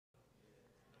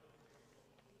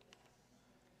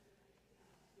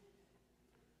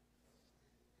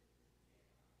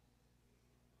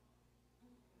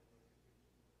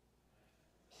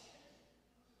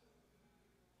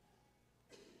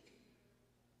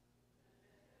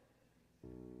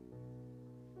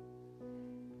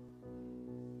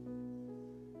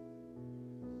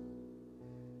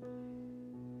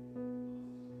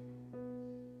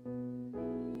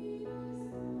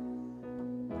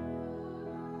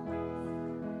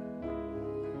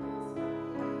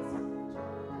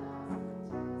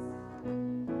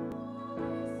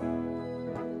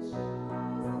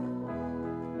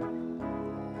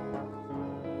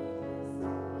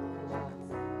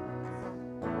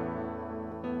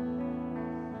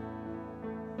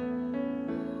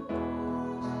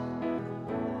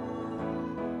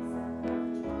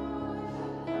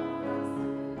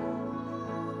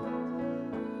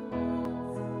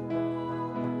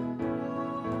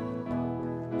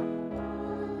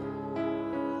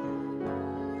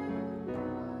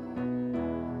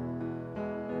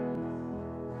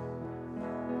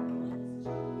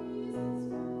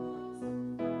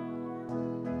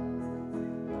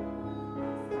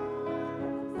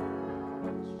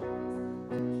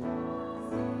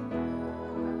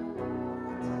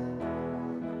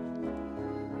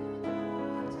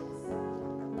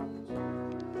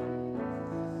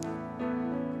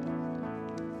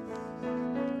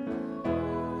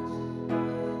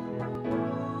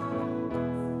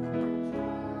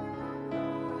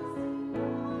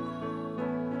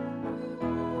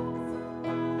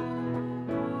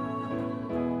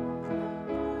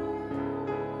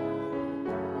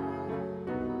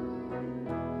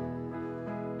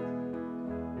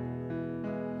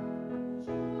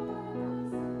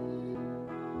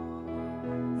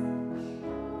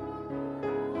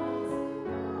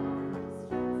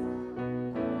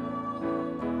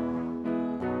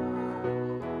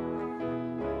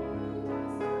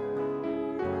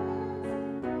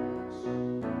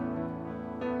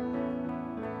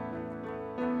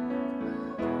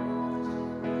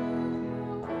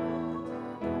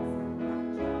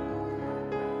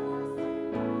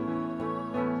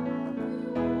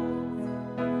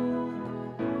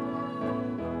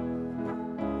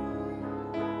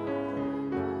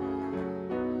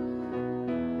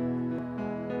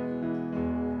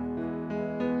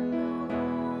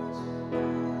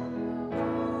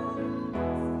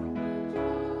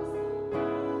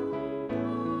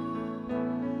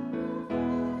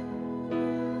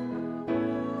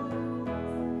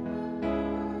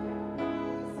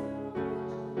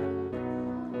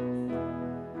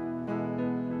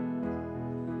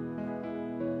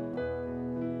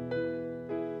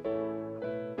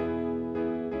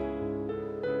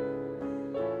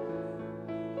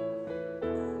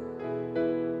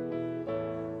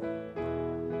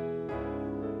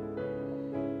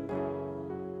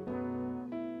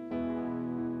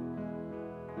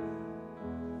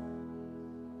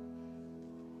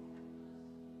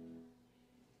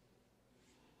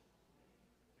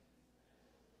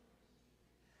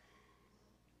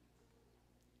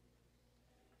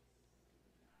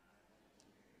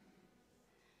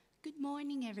Good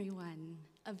morning, everyone.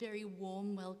 A very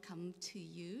warm welcome to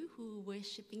you who are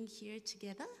worshipping here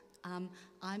together.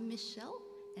 I'm Michelle,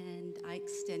 and I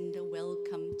extend a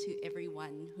welcome to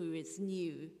everyone who is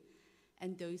new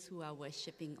and those who are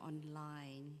worshipping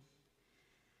online.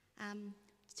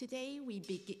 Today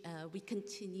we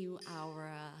continue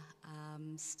our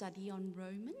study on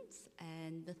Romans,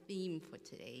 and the theme for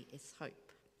today is hope.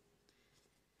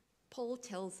 Paul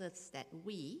tells us that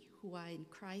we who are in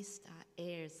Christ are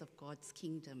heirs of God's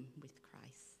kingdom with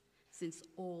Christ, since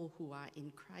all who are in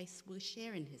Christ will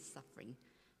share in his suffering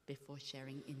before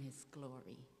sharing in his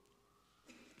glory.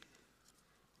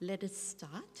 Let us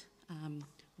start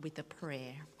with a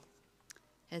prayer.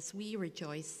 As we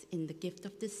rejoice in the gift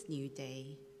of this new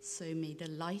day, so may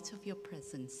the light of your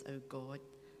presence, O God,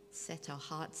 set our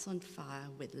hearts on fire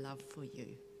with love for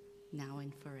you, now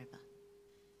and forever.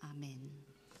 Amen.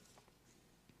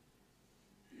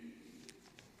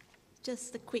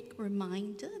 Just a quick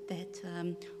reminder that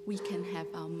we can have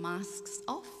our masks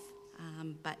off,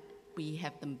 but we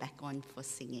have them back on for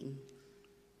singing.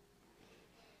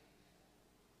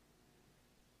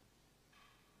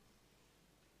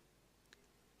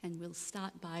 And we'll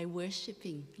start by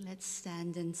worshipping. Let's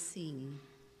stand and sing,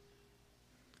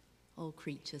 all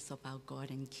creatures of our God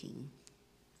and King.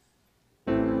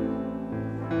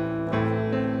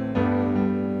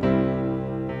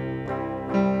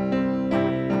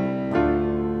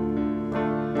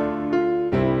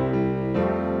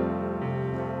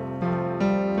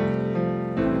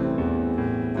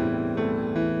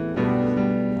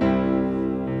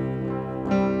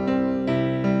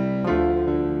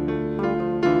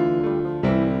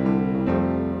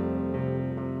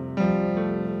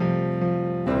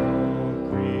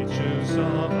 Creatures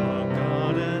of our God.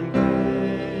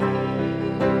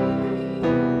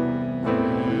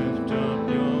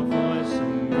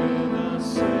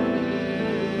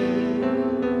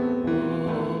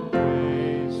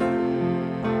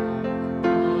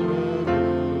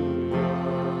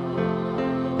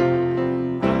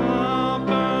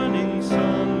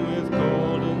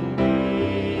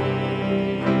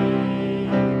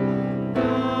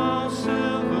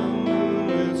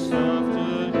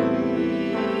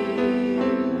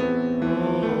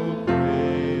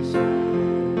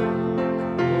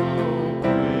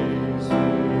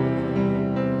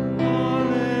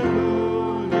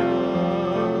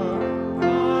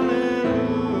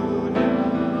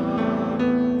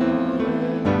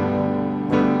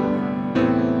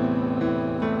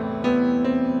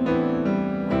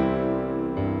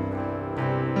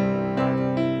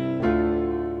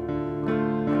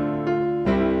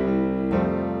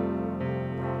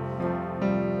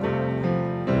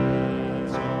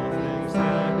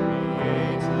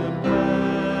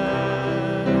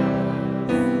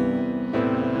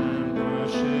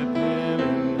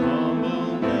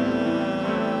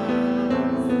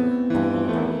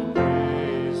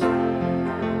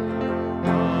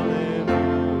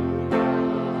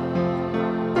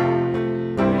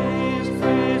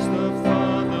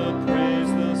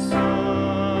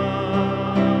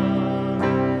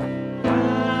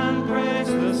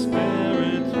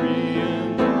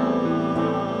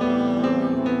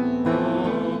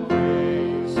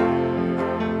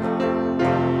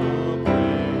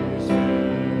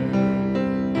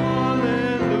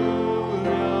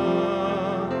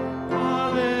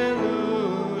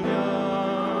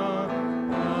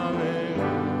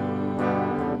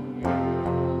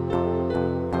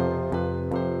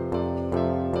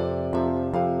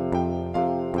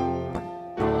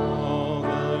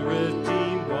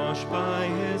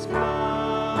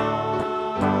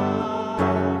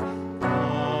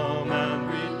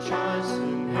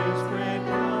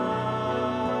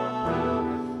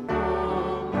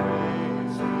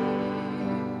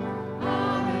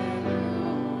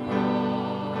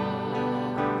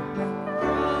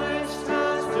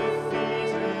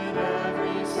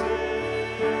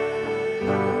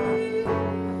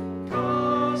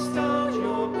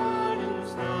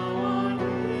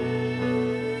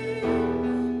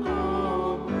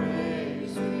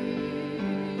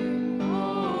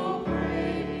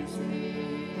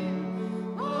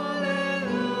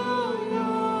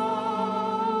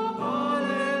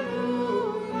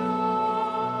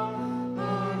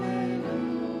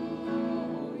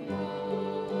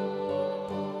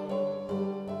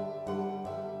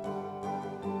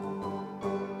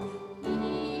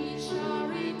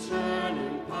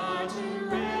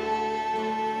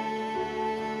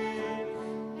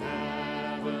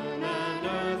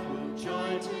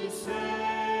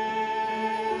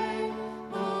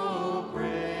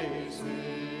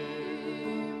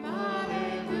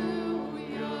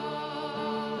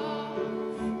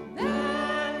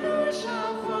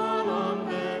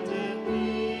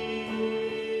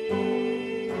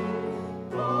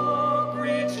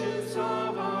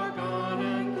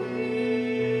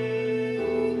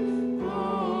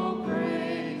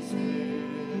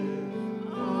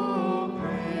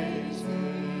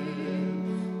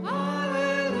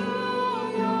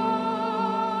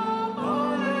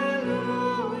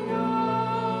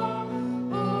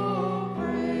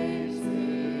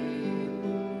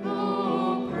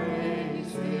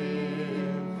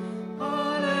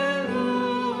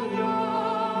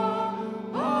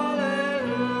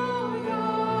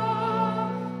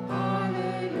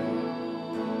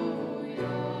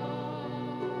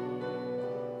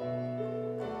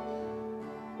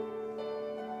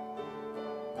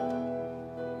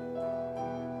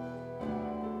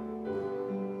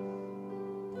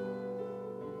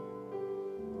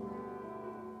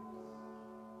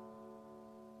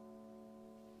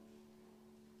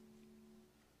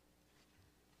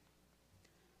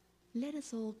 Let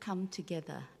us all come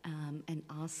together and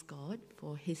ask God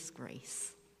for His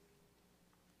grace.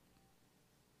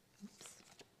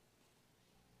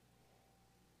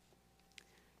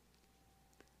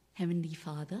 Heavenly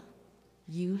Father,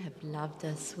 you have loved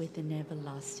us with an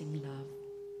everlasting love,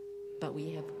 but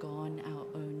we have gone our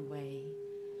own way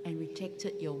and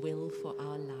rejected your will for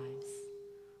our lives.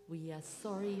 We are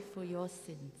sorry for your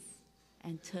sins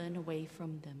and turn away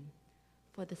from them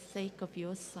for the sake of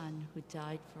your Son who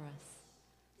died for us.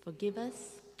 Forgive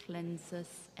us, cleanse us,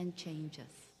 and change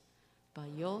us. By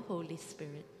your Holy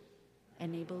Spirit,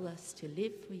 enable us to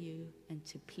live for you and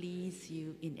to please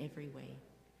you in every way.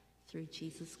 Through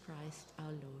Jesus Christ our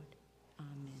Lord.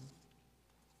 Amen.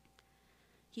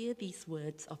 Hear these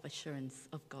words of assurance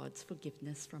of God's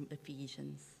forgiveness from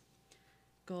Ephesians.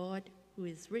 God, who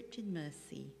is rich in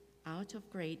mercy, out of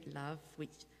great love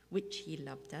which he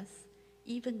loved us,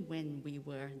 even when we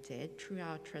were dead through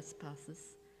our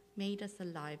trespasses, made us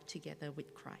alive together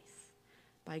with Christ.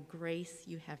 By grace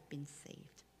you have been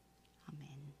saved.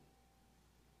 Amen.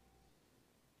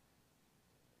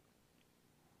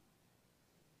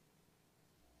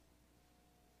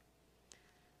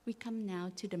 We come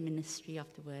now to the ministry of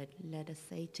the word. Let us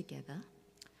say together,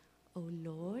 O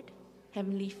Lord,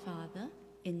 Heavenly Father,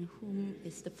 in whom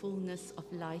is the fullness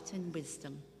of light and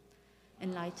wisdom,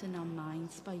 enlighten our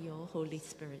minds by your Holy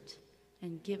Spirit,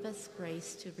 and give us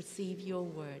grace to receive your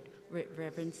word with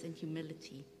reverence and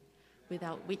humility,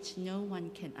 without which no one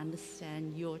can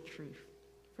understand your truth.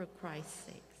 For Christ's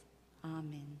sake.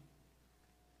 Amen.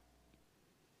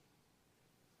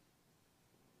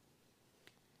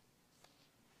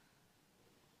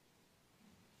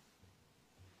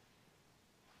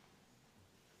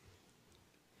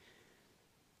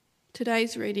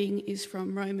 Today's reading is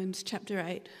from Romans chapter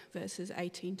 8, verses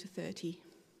 18 to 30.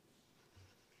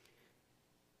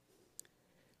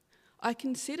 I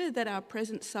consider that our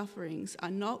present sufferings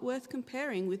are not worth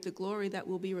comparing with the glory that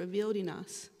will be revealed in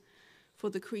us.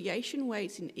 For the creation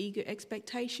waits in eager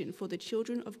expectation for the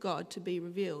children of God to be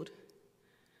revealed.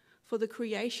 For the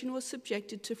creation was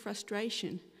subjected to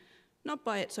frustration, not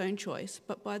by its own choice,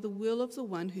 but by the will of the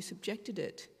one who subjected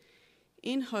it,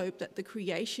 in hope that the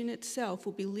creation itself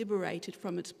will be liberated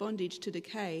from its bondage to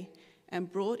decay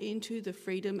and brought into the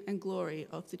freedom and glory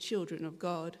of the children of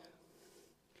God.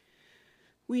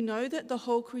 We know that the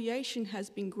whole creation has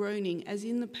been groaning as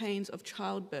in the pains of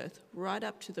childbirth right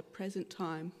up to the present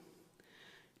time.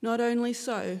 Not only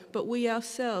so, but we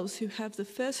ourselves who have the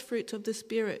first fruits of the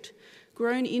Spirit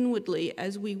groan inwardly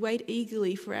as we wait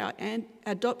eagerly for our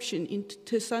adoption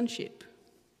into sonship,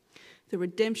 the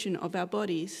redemption of our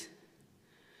bodies.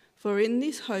 For in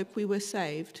this hope we were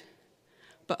saved.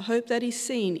 But hope that is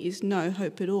seen is no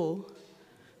hope at all.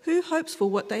 Who hopes for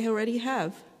what they already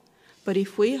have? But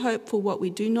if we hope for what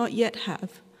we do not yet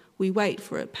have, we wait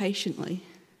for it patiently.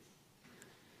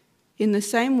 In the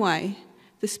same way,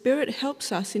 the Spirit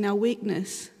helps us in our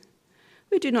weakness.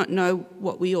 We do not know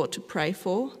what we ought to pray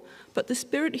for, but the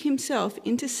Spirit himself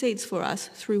intercedes for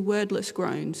us through wordless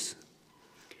groans.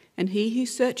 And he who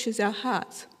searches our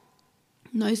hearts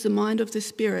knows the mind of the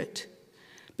Spirit,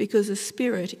 because the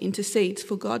Spirit intercedes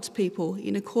for God's people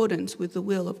in accordance with the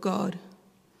will of God.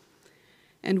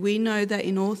 And we know that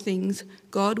in all things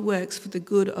God works for the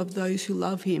good of those who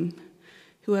love him,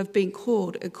 who have been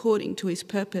called according to his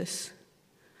purpose.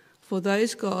 For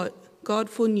those God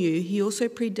foreknew, he also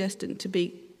predestined to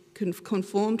be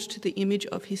conformed to the image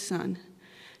of his Son,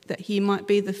 that he might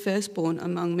be the firstborn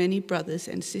among many brothers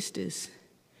and sisters.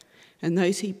 And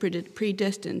those he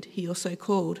predestined, he also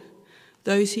called.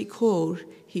 Those he called,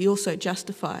 he also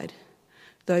justified.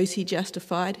 Those he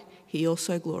justified, he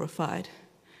also glorified.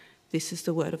 This is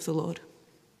the word of the Lord.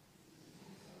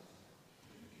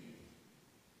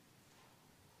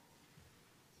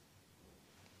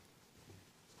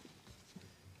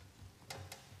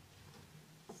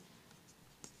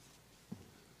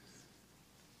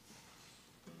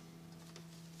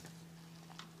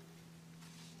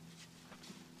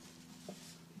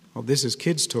 Well, this is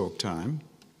kids' talk time,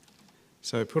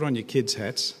 so put on your kids'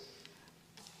 hats.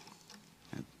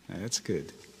 That's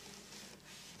good.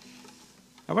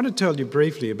 I want to tell you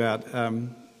briefly about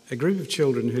a group of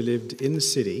children who lived in the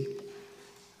city,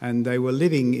 and they were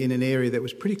living in an area that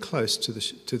was pretty close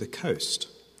to the coast.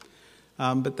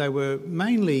 But they were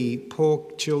mainly poor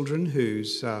children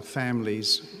whose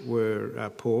families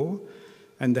were poor,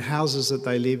 and the houses that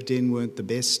they lived in weren't the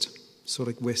best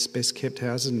kept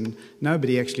houses, and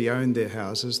nobody actually owned their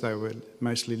houses. They were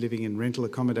mostly living in rental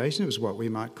accommodation. It was what we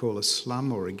might call a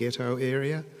slum or a ghetto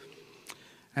area.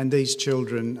 And these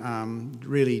children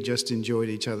really just enjoyed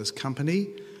each other's company.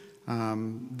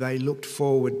 They looked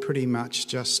forward pretty much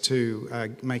just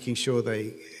to making sure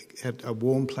they had a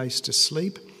warm place to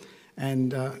sleep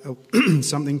and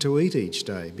something to eat each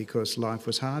day, because life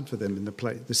was hard for them in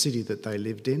the city that they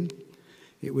lived in.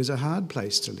 It was a hard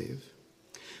place to live.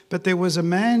 But there was a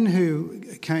man who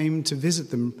came to visit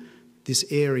them, this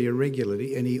area,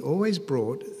 regularly, and he always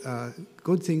brought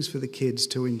good things for the kids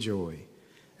to enjoy.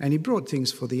 And he brought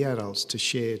things for the adults to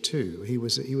share too. He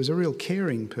was a real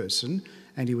caring person,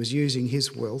 and he was using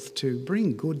his wealth to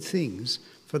bring good things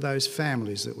for those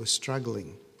families that were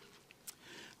struggling.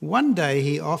 One day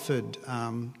he offered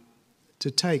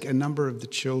to take a number of the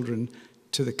children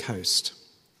to the coast,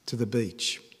 to the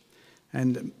beach.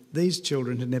 And these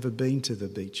children had never been to the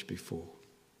beach before.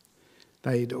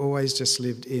 They'd always just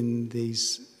lived in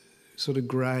these sort of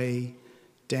grey,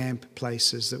 damp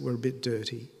places that were a bit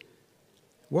dirty.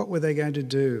 What were they going to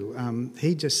do?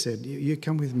 He just said, you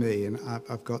come with me, and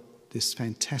I've got this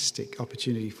fantastic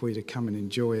opportunity for you to come and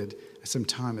enjoy some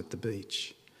time at the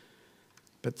beach.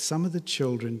 But some of the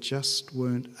children just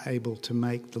weren't able to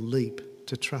make the leap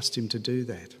to trust him to do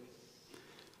that.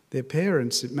 Their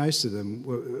parents, most of them,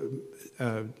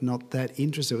 were not that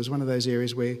interested. It was one of those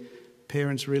areas where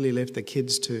parents really left their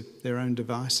kids to their own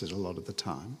devices a lot of the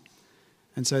time.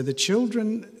 And so the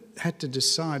children had to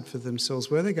decide for themselves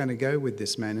were they going to go with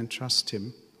this man and trust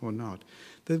him or not.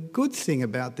 The good thing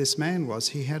about this man was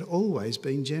he had always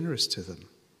been generous to them.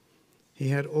 He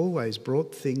had always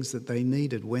brought things that they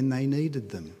needed when they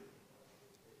needed them.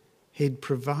 He'd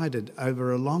provided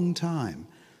over a long time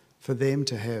for them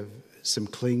to have some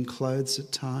clean clothes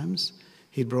at times.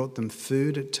 He'd brought them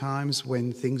food at times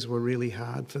when things were really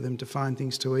hard for them to find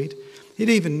things to eat. He'd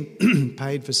even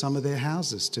paid for some of their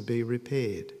houses to be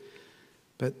repaired.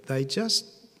 But they just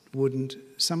wouldn't,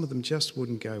 some of them just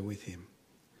wouldn't go with him.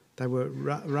 They were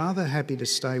rather happy to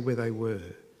stay where they were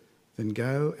than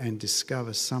go and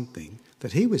discover something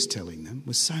that he was telling them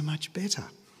was so much better.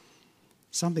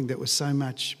 Something that was so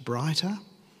much brighter,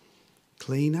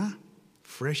 cleaner,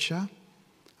 fresher,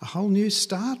 a whole new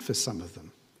start for some of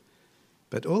them.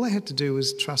 But all they had to do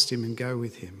was trust him and go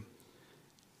with him.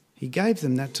 He gave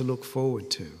them that to look forward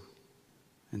to.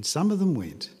 And some of them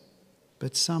went,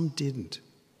 but some didn't.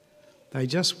 They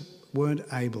just weren't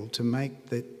able to make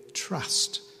the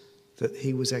trust that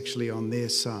he was actually on their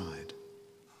side.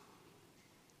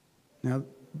 Now,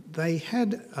 they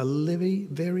had a very,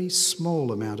 very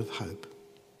small amount of hope.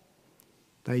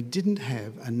 They didn't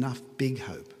have enough big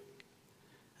hope.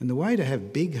 And the way to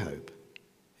have big hope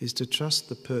is to trust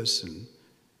the person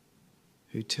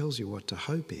who tells you what to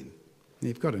hope in. And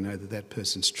you've got to know that that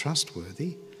person's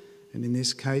trustworthy. And in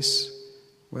this case,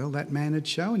 well, that man had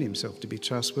shown himself to be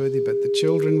trustworthy, but the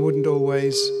children wouldn't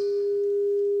always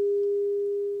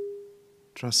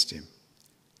trust him.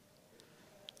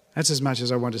 That's as much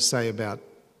as I want to say about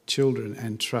children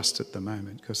and trust at the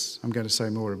moment, because I'm going to say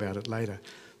more about it later.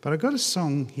 But I've got a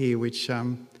song here which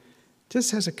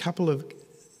just has a couple of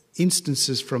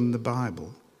instances from the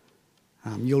Bible.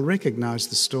 You'll recognise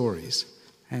the stories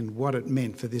and what it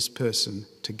meant for this person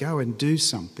to go and do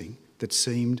something that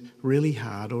seemed really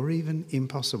hard or even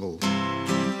impossible.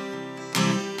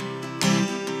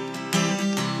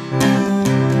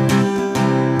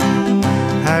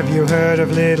 Have you heard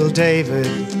of little David,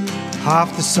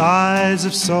 half the size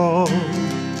of Saul?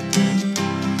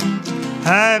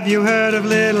 Have you heard of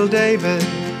little David,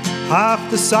 half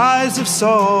the size of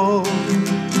Saul?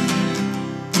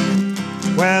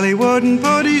 Well, he wouldn't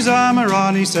put his armour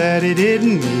on, he said he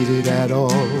didn't need it at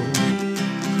all.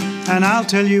 And I'll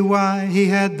tell you why, he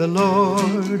had the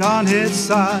Lord on his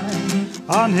side,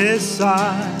 on his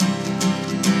side.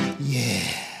 Yeah,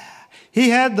 he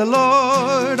had the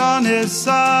Lord on his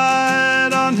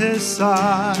side, on his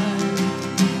side.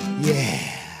 Yeah,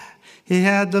 he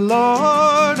had the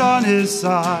Lord on his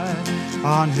side,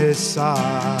 on his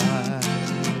side.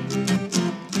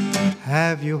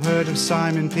 Have you heard of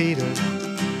Simon Peter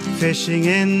fishing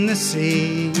in the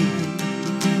sea?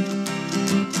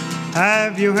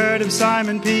 Have you heard of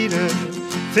Simon Peter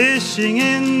fishing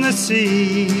in the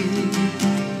sea?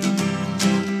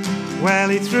 Well,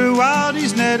 he threw out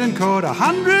his net and caught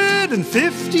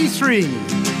 153.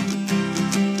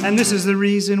 And this is the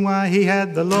reason why he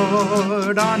had the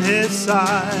Lord on his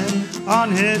side,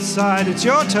 on his side. It's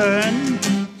your turn.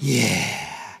 Yeah.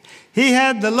 He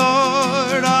had the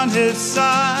Lord on his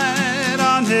side,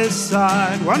 on his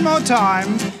side. One more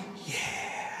time.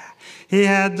 Yeah. He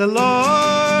had the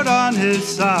Lord on his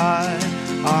side,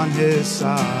 on his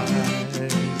side.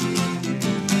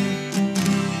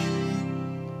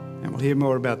 And we'll hear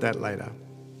more about that later.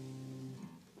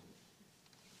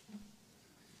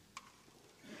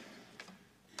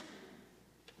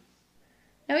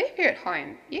 Now if you're at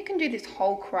home, you can do this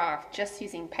whole craft just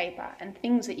using paper and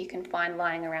things that you can find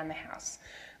lying around the house,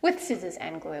 with scissors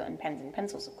and glue and pens and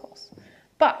pencils of course.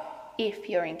 But if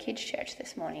you're in kids' church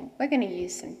this morning, we're going to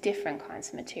use some different kinds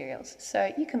of materials,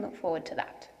 so you can look forward to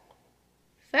that.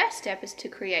 First step is to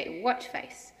create a watch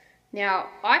face. Now,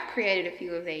 I've created a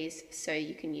few of these so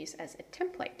you can use as a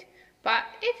template. But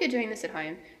if you're doing this at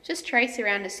home, just trace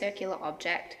around a circular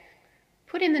object,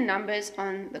 put in the numbers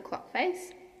on the clock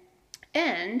face,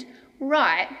 and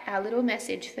write our little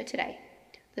message for today.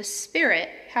 The Spirit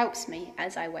helps me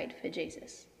as I wait for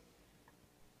Jesus.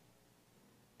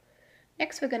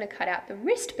 Next, we're going to cut out the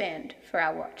wristband for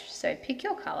our watch. So pick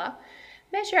your colour,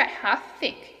 measure out how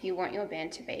thick you want your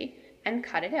band to be, and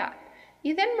cut it out.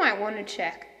 You then might want to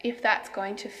check if that's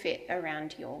going to fit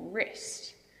around your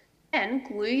wrist. Then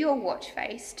glue your watch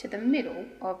face to the middle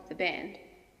of the band.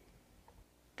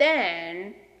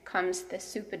 Then comes the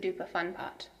super duper fun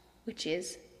part, which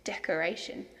is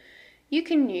decoration. You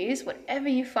can use whatever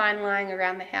you find lying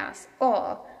around the house,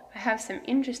 or I have some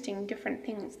interesting different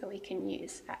things that we can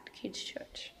use at kids'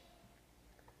 church.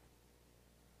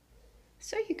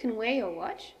 So you can wear your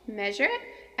watch, measure it,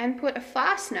 and put a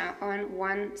fastener on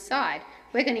one side.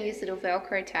 We're going to use little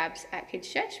Velcro tabs at kids'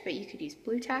 church, but you could use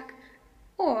blue tack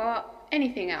or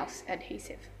anything else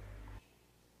adhesive.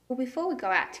 Well, before we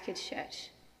go out to kids' church,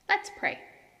 let's pray.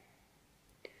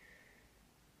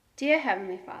 Dear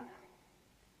Heavenly Father,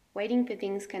 waiting for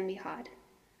things can be hard,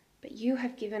 but you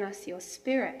have given us your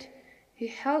Spirit who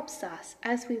helps us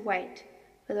as we wait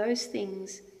for those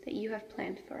things that you have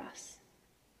planned for us.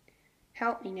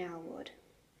 Help me now, Lord.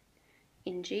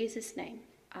 In Jesus' name,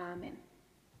 Amen.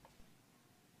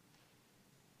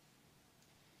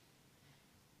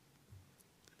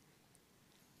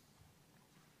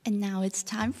 And now it's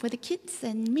time for the kids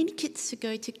and mini kids to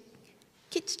go to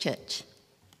kids' church.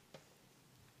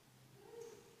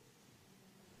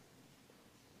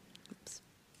 Oops.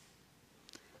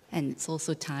 And it's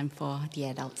also time for the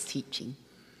adults teaching.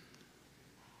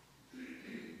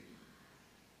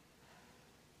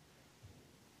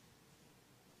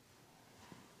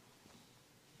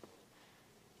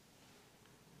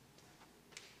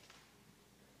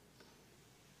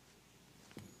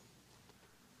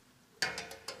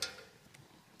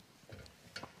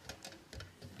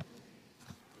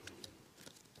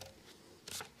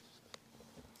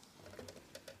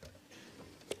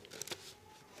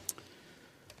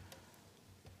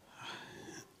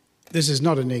 This is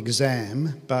not an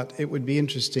exam, but it would be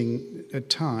interesting at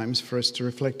times for us to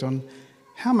reflect on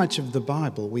how much of the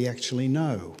Bible we actually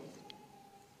know.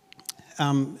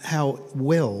 How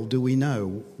well do we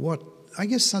know what, I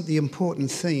guess, some of the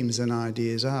important themes and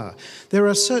ideas are? There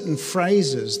are certain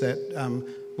phrases that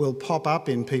will pop up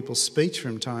in people's speech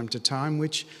from time to time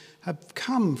which have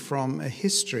come from a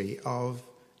history of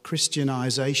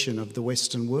Christianisation of the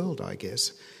Western world, I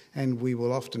guess. And we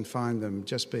will often find them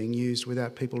just being used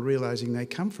without people realising they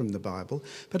come from the Bible.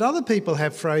 But other people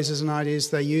have phrases and ideas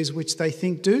they use which they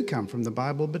think do come from the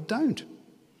Bible but don't.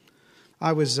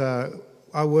 I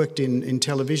worked in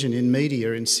television, in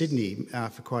media in Sydney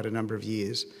for quite a number of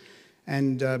years.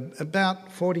 And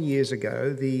about 40 years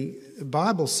ago, the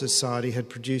Bible Society had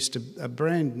produced a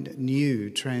brand new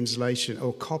translation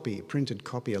or copy, a printed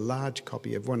copy, a large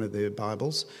copy of one of their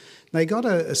Bibles. They got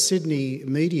a Sydney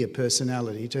media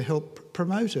personality to help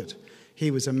promote it.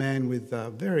 He was a man with a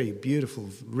very beautiful,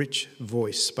 rich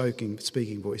voice,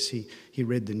 speaking voice. He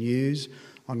read the news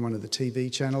on one of the TV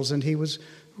channels and he was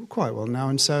quite well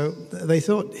known. So they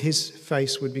thought his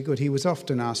face would be good. He was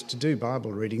often asked to do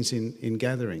Bible readings in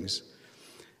gatherings.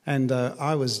 And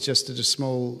I was just at a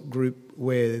small group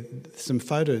where some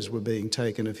photos were being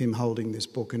taken of him holding this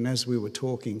book. And as we were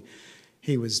talking,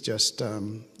 he was just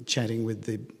chatting with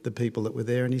the people that were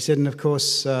there. And he said, and of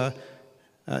course,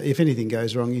 if anything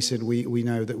goes wrong, he said, we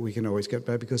know that we can always get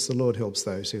back because the Lord helps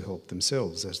those who help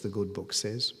themselves, as the good book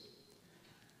says.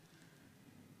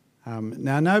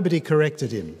 Now, nobody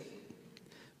corrected him,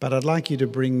 but I'd like you to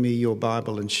bring me your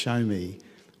Bible and show me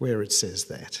where it says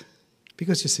that.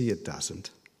 Because you see, it doesn't.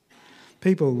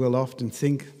 People will often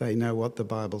think they know what the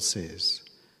Bible says.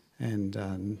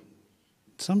 And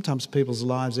sometimes people's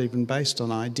lives are even based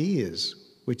on ideas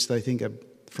which they think are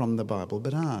from the Bible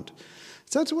but aren't.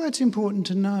 So that's why it's important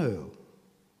to know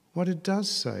what it does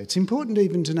say. It's important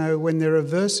even to know when there are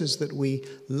verses that we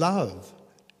love,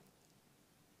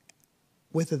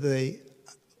 whether they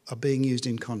are being used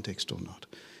in context or not.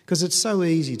 Because it's so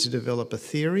easy to develop a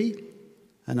theory,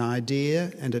 an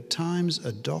idea, and at times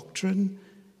a doctrine,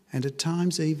 and at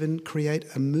times even create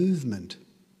a movement.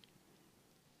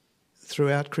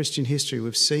 Throughout Christian history,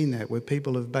 we've seen that, where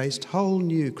people have based whole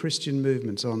new Christian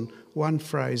movements on one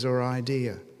phrase or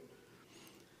idea.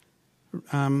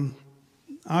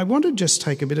 I want to just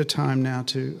take a bit of time now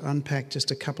to unpack just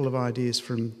a couple of ideas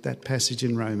from that passage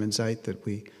in Romans 8 that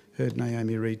we heard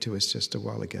Naomi read to us just a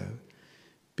while ago.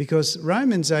 Because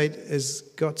Romans 8 has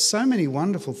got so many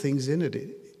wonderful things in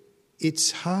it.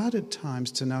 It's hard at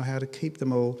times to know how to keep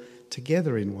them all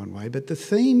together in one way. But the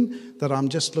theme that I'm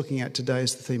just looking at today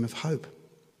is the theme of hope.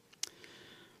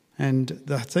 And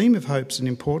the theme of hope's an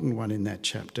important one in that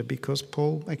chapter because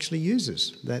Paul actually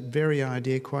uses that very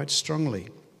idea quite strongly.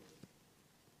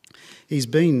 He's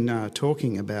been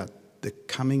talking about the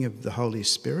coming of the Holy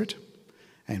Spirit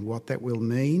and what that will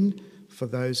mean for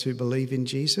those who believe in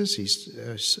Jesus.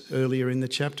 He's earlier in the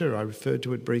chapter, I referred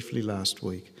to it briefly last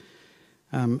week.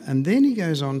 And then he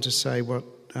goes on to say what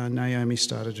Naomi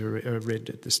started to read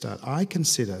at the start. I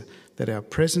consider that our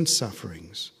present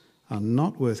sufferings are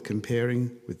not worth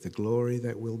comparing with the glory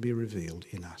that will be revealed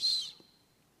in us.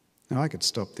 Now, I could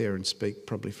stop there and speak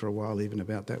probably for a while even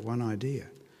about that one idea.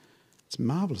 It's a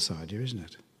marvellous idea, isn't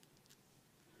it?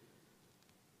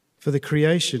 For the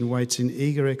creation waits in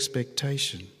eager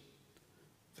expectation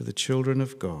for the children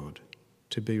of God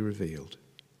to be revealed.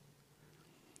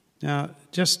 Now,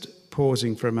 just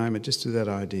pausing for a moment just to that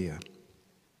idea.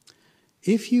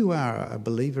 If you are a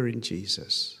believer in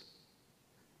Jesus,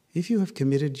 if you have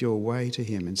committed your way to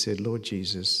him and said, Lord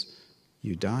Jesus,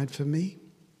 you died for me,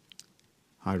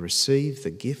 I receive the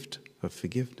gift of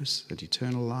forgiveness and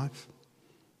eternal life,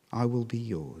 I will be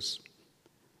yours.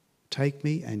 Take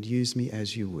me and use me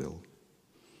as you will.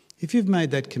 If you've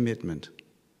made that commitment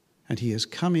and he has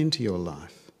come into your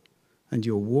life and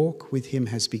your walk with him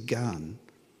has begun,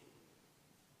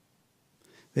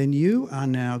 then you are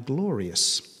now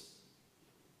glorious.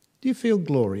 Do you feel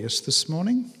glorious this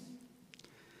morning?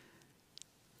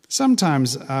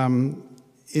 Sometimes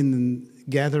in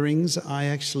gatherings, I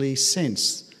actually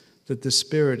sense that the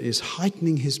Spirit is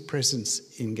heightening his presence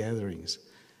in gatherings.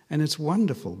 And it's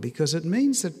wonderful because it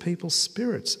means that people's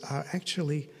spirits are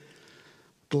actually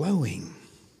glowing.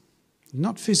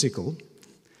 Not physical.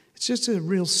 It's just a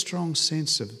real strong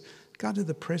sense of God, of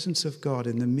the presence of God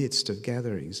in the midst of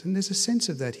gatherings. And there's a sense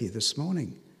of that here this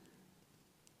morning.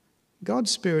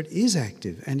 God's Spirit is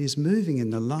active and is moving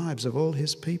in the lives of all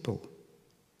his people.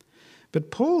 But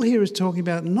Paul here is talking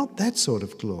about not that sort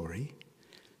of glory.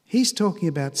 He's talking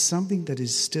about something that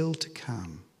is still to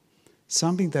come,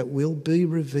 something that will be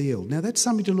revealed. Now, that's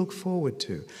something to look forward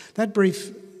to. That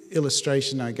brief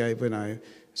illustration I gave when I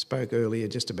spoke earlier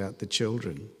just about the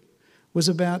children was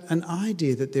about an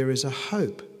idea that there is a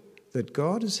hope that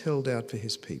God has held out for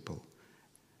his people.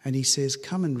 And he says,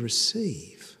 come and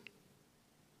receive.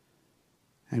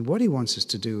 And what he wants us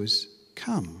to do is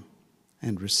come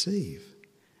and receive.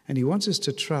 And he wants us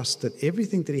to trust that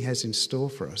everything that he has in store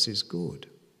for us is good.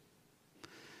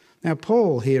 Now,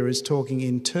 Paul here is talking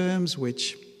in terms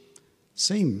which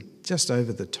seem just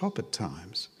over the top at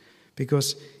times,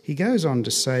 because he goes on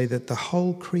to say that the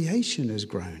whole creation is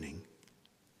groaning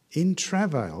in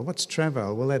travail. What's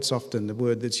travail? Well, that's often the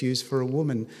word that's used for a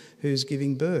woman who's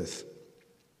giving birth.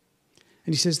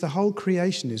 And he says the whole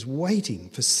creation is waiting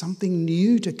for something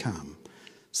new to come,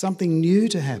 something new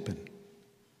to happen.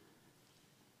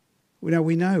 Now,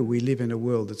 we know we live in a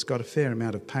world that's got a fair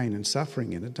amount of pain and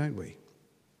suffering in it, don't we?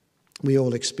 We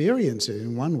all experience it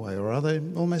in one way or other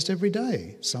almost every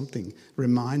day. Something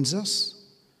reminds us.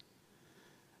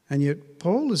 And yet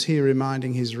Paul is here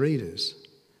reminding his readers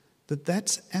that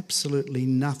that's absolutely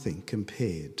nothing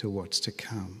compared to what's to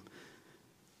come.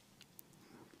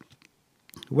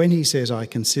 When he says, I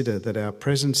consider that our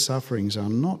present sufferings are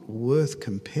not worth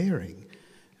comparing,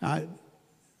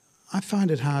 I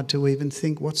find it hard to even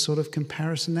think what sort of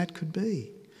comparison that could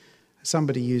be.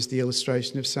 Somebody used the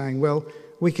illustration of saying, well,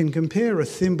 we can compare a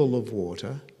thimble of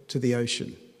water to the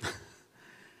ocean.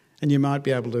 And you might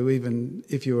be able to, even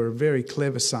if you're a very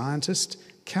clever scientist,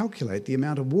 calculate the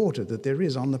amount of water that there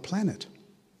is on the planet.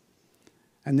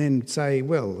 And then say,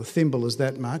 well, the thimble is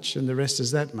that much and the rest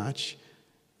is that much.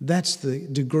 That's the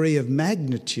degree of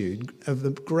magnitude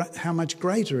of how much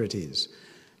greater it is.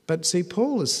 But see,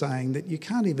 Paul is saying that you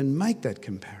can't even make that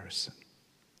comparison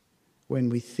when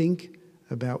we think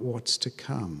about what's to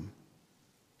come.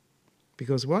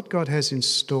 Because what God has in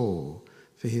store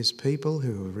for his people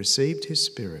who have received his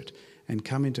Spirit and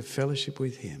come into fellowship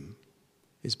with him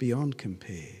is beyond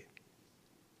compare.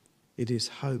 It is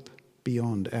hope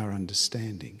beyond our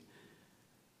understanding.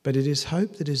 But it is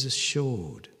hope that is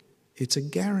assured. It's a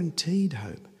guaranteed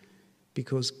hope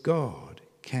because God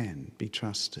can be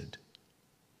trusted.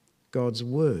 God's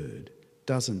word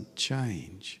doesn't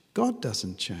change. God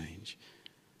doesn't change.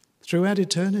 Throughout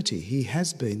eternity, he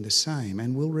has been the same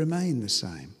and will remain the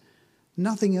same.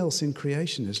 Nothing else in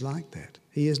creation is like that.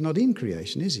 He is not in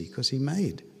creation, is he? Because he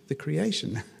made the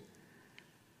creation.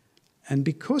 And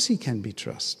because he can be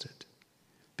trusted,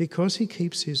 because he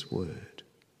keeps his word,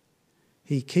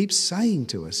 he keeps saying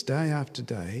to us day after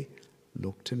day,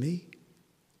 look to me,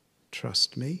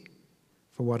 trust me,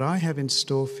 for what I have in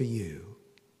store for you,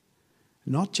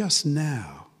 not just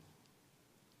now,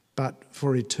 but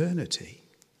for eternity,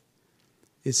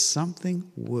 is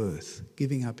something worth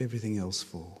giving up everything else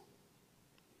for.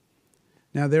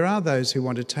 Now, there are those who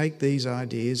want to take these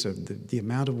ideas of the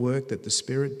amount of work that the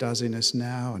Spirit does in us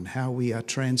now and how we are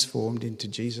transformed into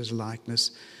Jesus'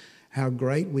 likeness, how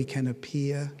great we can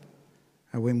appear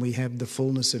when we have the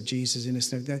fullness of Jesus in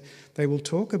us. They will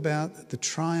talk about the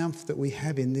triumph that we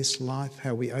have in this life,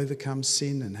 how we overcome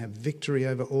sin and have victory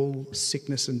over all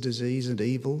sickness and disease and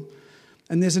evil.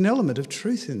 And there's an element of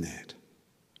truth in that,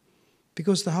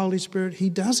 because the Holy Spirit, he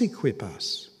does equip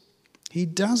us. He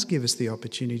does give us the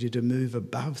opportunity to move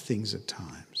above things at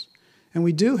times. And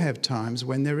we do have times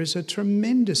when there is a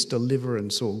tremendous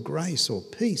deliverance or grace or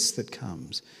peace that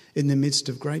comes in the midst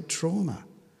of great trauma,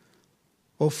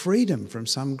 or freedom from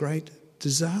some great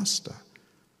disaster,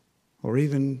 or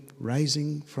even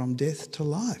raising from death to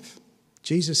life.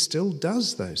 Jesus still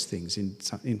does those things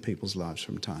in people's lives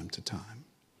from time to time.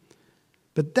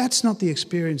 But that's not the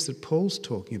experience that Paul's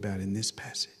talking about in this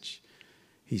passage.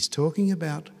 He's talking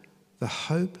about the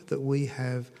hope that we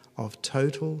have of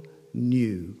total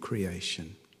new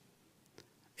creation.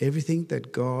 Everything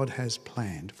that God has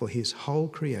planned for his whole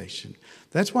creation.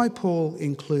 That's why Paul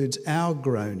includes our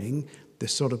groaning, the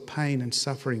sort of pain and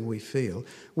suffering we feel,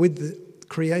 with the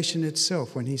creation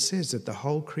itself when he says that the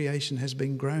whole creation has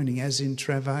been groaning as in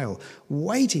travail,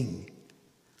 waiting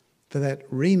for that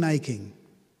remaking,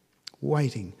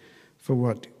 waiting for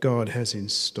what God has in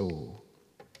store.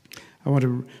 I want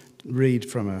to read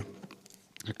from a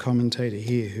commentator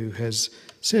here who has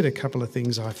said a couple of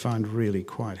things I find really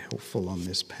quite helpful on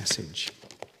this passage.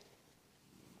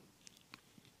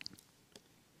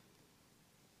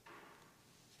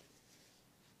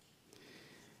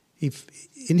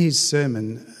 In his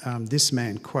sermon, this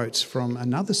man quotes from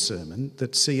another sermon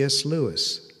that C.S.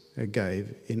 Lewis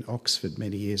gave in Oxford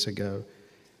many years ago.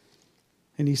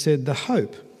 And he said, "The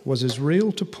hope was as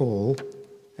real to Paul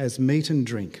as meat and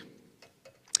drink."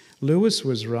 Lewis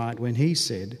was right when he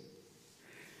said,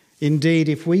 "Indeed,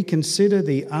 if we consider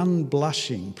the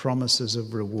unblushing promises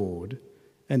of reward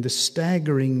and the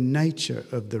staggering nature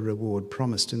of the reward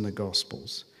promised in the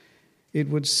Gospels, it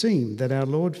would seem that our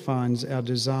Lord finds our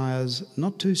desires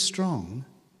not too strong,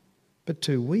 but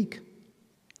too weak.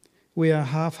 We are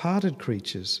half-hearted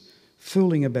creatures,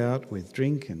 fooling about with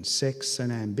drink and sex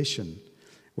and ambition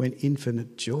when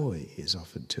infinite joy is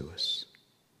offered to us.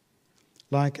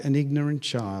 Like an ignorant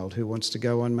child who wants to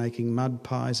go on making mud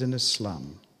pies in a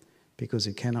slum because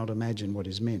he cannot imagine what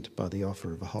is meant by the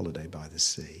offer of a holiday by the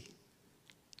sea.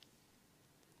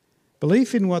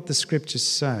 Belief in what the Scriptures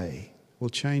say will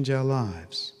change our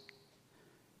lives.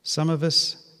 Some of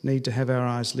us need to have our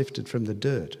eyes lifted from the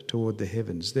dirt toward the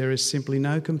heavens. There is simply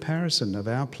no comparison of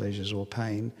our pleasures or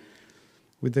pain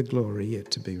with the glory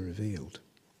yet to be revealed.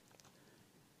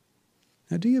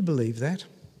 Now, do you believe that?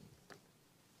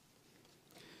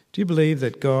 Do you believe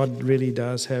that God really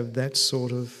does have that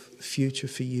sort of future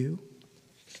for you?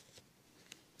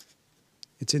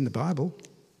 It's in the Bible.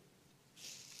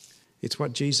 It's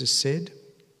what Jesus said.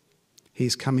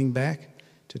 He's coming back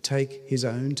to take his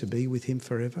own to be with him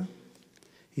forever.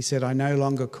 He said, "I no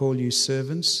longer call you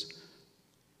servants.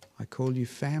 I call you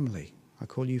family. I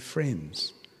call you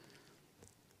friends."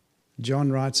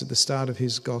 John writes at the start of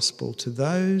his gospel, "To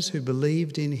those who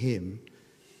believed in him,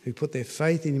 who put their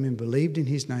faith in him and believed in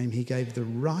his name, he gave the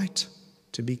right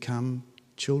to become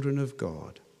children of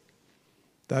God.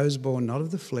 Those born not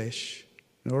of the flesh,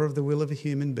 nor of the will of a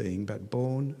human being, but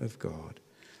born of God."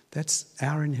 That's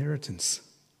our inheritance.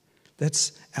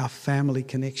 That's our family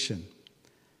connection.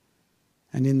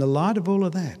 And in the light of all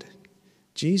of that,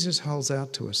 Jesus holds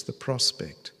out to us the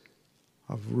prospect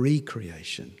of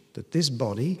recreation, that this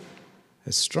body,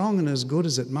 as strong and as good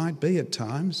as it might be at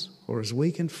times, or as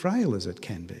weak and frail as it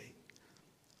can be,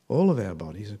 all of our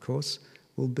bodies, of course,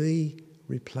 will be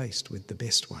replaced with the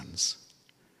best ones.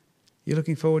 You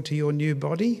looking forward to your new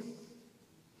body?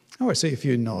 Oh, I see a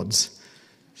few nods.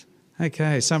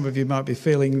 Okay, some of you might be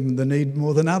feeling the need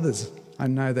more than others. I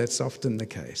know that's often the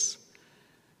case.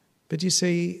 But you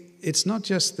see, it's not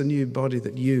just the new body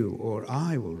that you or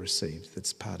I will receive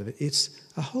that's part of it. It's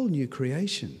a whole new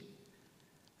creation.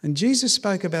 And Jesus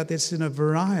spoke about this in a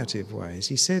variety of ways.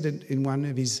 He said in one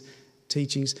of his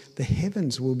teachings, the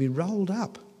heavens will be rolled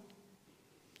up.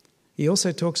 He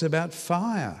also talks about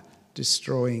fire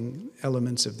destroying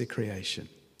elements of the creation.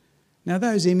 Now,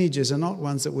 those images are not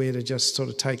ones that we're to just sort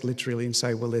of take literally and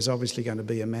say, well, there's obviously going to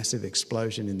be a massive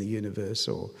explosion in the universe,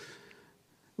 or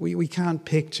we can't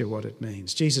picture what it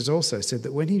means. Jesus also said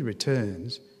that when he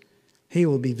returns, he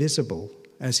will be visible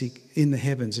in the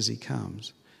heavens as he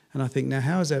comes. And I think, now,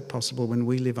 how is that possible when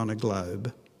we live on a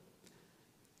globe?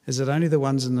 Is it only the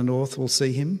ones in the north will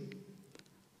see him?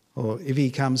 Or if he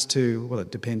comes to, well,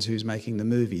 it depends who's making the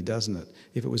movie, doesn't it?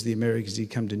 If it was the Americans, he'd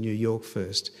come to New York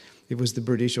first. If it was the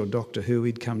British or Doctor Who,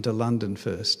 he'd come to London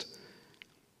first.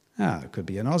 It could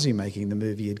be an Aussie making the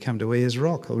movie, he'd come to Ayers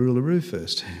Rock or Uluru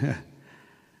first.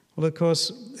 Well, of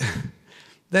course,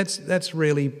 that's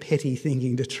really petty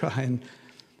thinking to try and...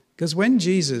 Because when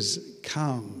Jesus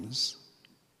comes,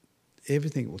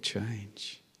 everything will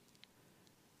change.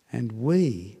 And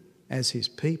we, as his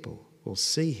people, will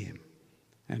see him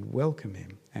and welcome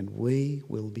him, and we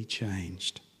will be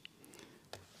changed.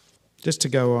 Just to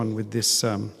go on with this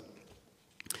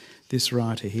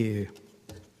writer here.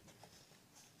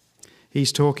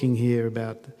 He's talking here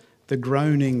about the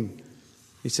groaning.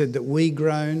 He said that we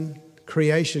groan,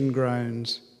 creation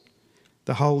groans,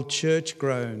 the whole church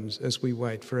groans as we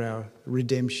wait for our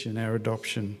redemption, our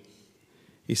adoption.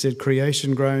 He said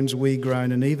creation groans, we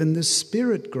groan, and even the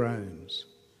Spirit groans.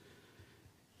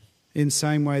 In the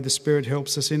same way, the Spirit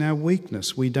helps us in our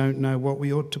weakness. We don't know what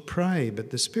we ought to pray,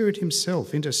 but the Spirit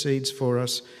himself intercedes for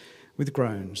us with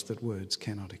groans that words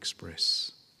cannot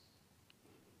express.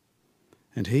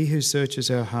 And he who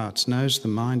searches our hearts knows the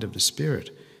mind of the Spirit,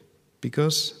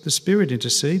 because the Spirit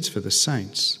intercedes for the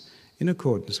saints in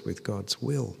accordance with God's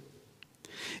will.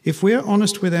 If we are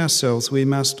honest with ourselves, we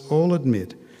must all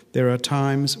admit there are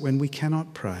times when we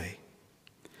cannot pray.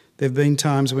 There have been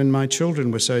times when my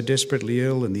children were so desperately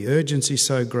ill and the urgency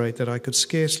so great that I could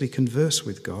scarcely converse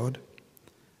with God.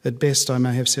 At best, I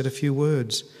may have said a few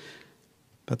words,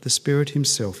 but the Spirit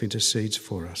himself intercedes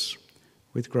for us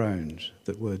with groans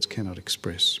that words cannot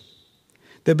express.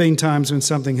 There have been times when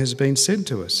something has been said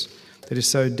to us that is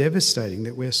so devastating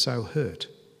that we're so hurt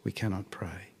we cannot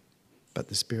pray, but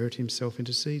the Spirit himself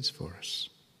intercedes for us.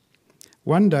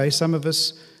 One day, some of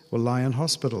us will lie in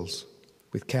hospitals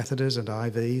with catheters and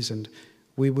IVs, and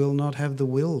we will not have the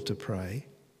will to pray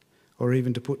or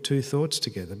even to put two thoughts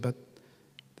together, but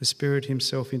the Spirit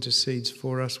himself intercedes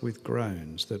for us with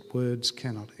groans that words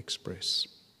cannot express.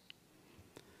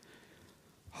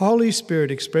 Holy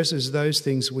Spirit expresses those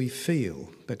things we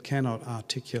feel but cannot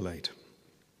articulate.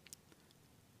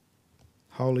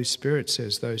 Holy Spirit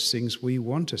says those things we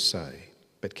want to say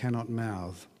but cannot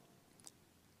mouth.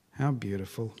 How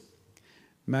beautiful.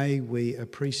 May we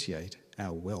appreciate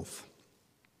our wealth.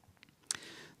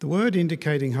 The word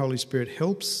indicating Holy Spirit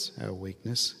helps our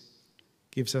weakness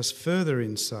gives us further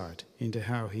insight into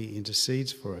how he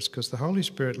intercedes for us, because the Holy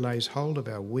Spirit lays hold of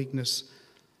our weakness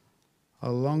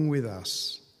along with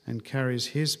us and carries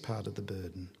his part of the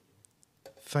burden,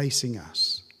 facing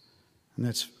us. And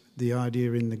that's the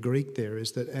idea in the Greek there,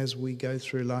 is that as we go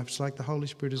through life, it's like the Holy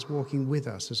Spirit is walking with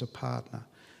us as a partner.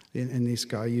 And this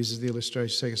guy uses the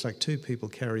illustration saying it's like two people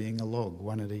carrying a log,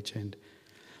 one at each end.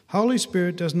 Holy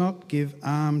Spirit does not give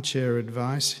armchair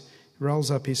advice. He rolls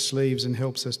up his sleeves and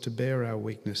helps us to bear our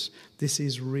weakness. This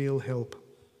is real help.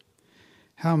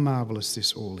 How marvellous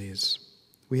this all is.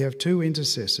 We have two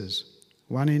intercessors,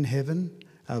 one in heaven,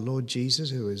 our Lord Jesus,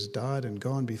 who has died and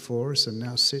gone before us and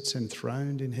now sits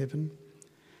enthroned in heaven,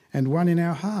 and one in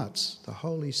our hearts, the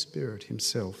Holy Spirit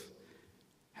himself.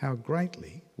 How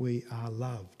greatly we are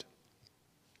loved.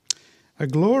 A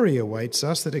glory awaits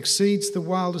us that exceeds the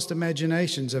wildest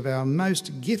imaginations of our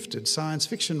most gifted science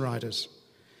fiction writers.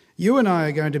 You and I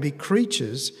are going to be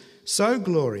creatures so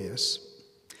glorious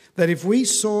that if we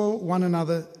saw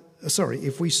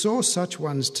such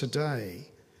ones today,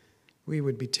 we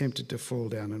would be tempted to fall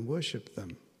down and worship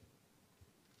them.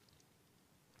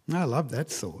 I love that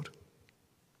thought.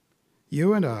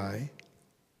 You and I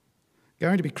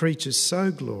going to be creatures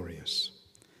so glorious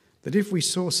that if we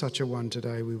saw such a one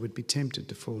today, we would be tempted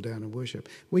to fall down and worship.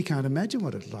 We can't imagine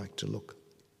what it'd like to look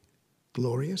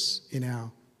glorious in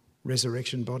our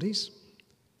resurrection bodies.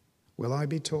 Will I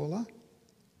be taller?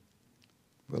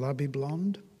 Will I be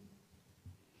blonde?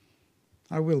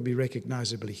 I will be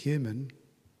recognisably human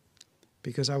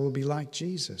because I will be like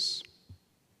Jesus.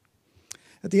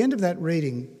 At the end of that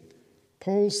reading,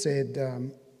 Paul said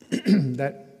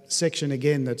that section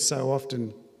again that so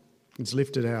often is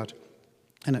lifted out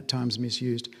and at times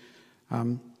misused.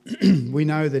 We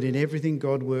know that in everything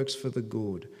God works for the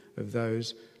good of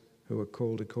those who are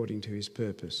called according to his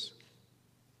purpose.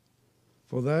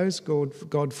 For those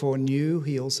God foreknew,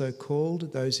 he also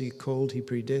called. Those he called, he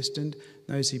predestined.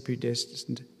 Those he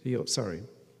predestined, sorry,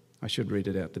 I should read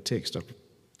it out, the text. I've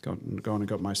gone and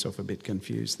got myself a bit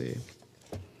confused there.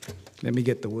 Let me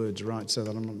get the words right so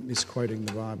that I'm not misquoting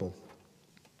the Bible.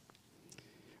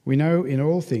 We know in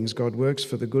all things God works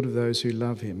for the good of those who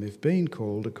love him, who've been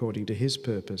called according to his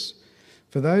purpose.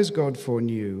 For those God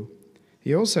foreknew,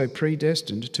 he also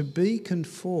predestined to be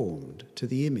conformed to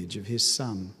the image of his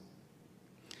Son,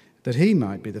 that he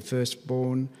might be the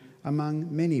firstborn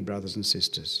among many brothers and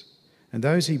sisters. And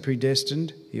those he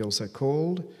predestined, he also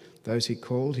called. Those he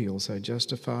called, he also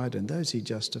justified. And those he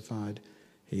justified,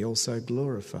 he also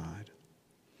glorified.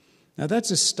 Now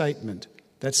that's a statement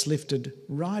that's lifted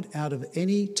right out of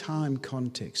any time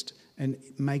context and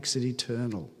makes it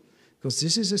eternal. Because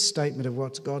this is a statement of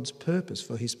what God's purpose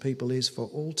for his people is for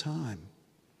all time.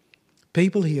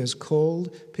 People he has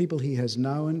called, people he has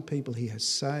known, people he has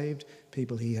saved,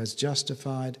 people he has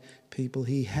justified, people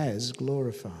he has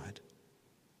glorified.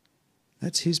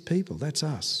 That's his people, that's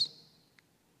us.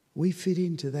 We fit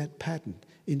into that pattern,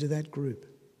 into that group.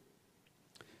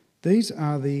 These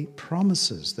are the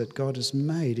promises that God has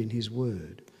made in his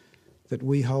word that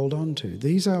we hold on to.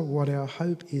 These are what our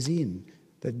hope is in,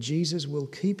 that Jesus will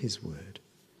keep his word.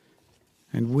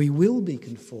 And we will be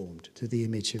conformed to the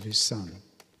image of his Son.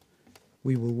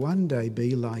 We will one day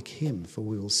be like him, for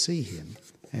we will see him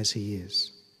as he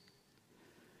is.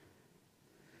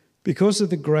 Because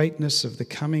of the greatness of the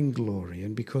coming glory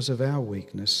and because of our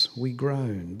weakness, we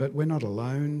groan, but we're not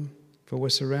alone, for we're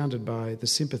surrounded by the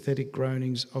sympathetic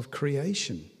groanings of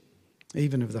creation,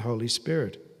 even of the Holy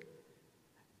Spirit.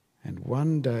 And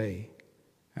one day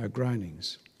our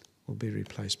groanings will be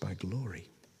replaced by glory.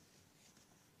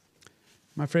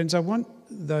 My friends, I want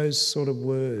those sort of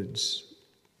words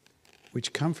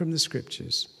which come from the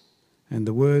Scriptures and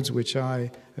the words which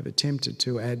I have attempted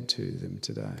to add to them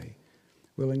today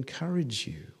will encourage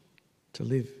you to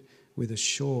live with a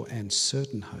sure and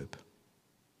certain hope,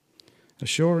 a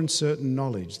sure and certain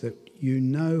knowledge that you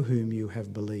know whom you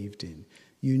have believed in,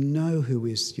 you know who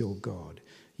is your God,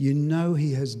 you know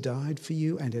he has died for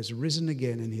you and has risen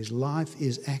again, and his life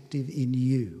is active in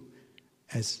you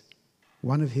as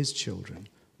one of his children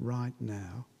right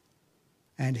now.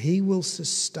 And he will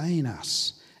sustain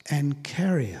us and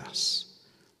carry us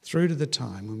through to the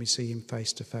time when we see him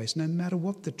face to face, no matter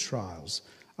what the trials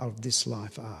of this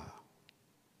life are.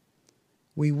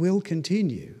 We will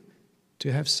continue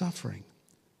to have suffering.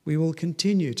 We will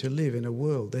continue to live in a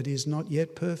world that is not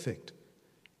yet perfect.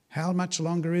 How much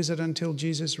longer is it until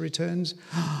Jesus returns?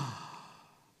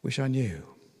 Wish I knew.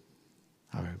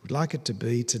 I would like it to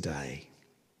be today.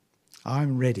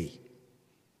 I'm ready.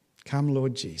 Come,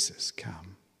 Lord Jesus,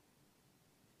 come.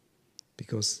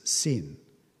 Because sin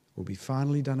will be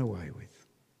finally done away with.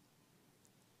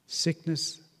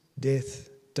 Sickness, death,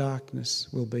 darkness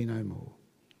will be no more.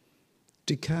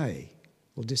 Decay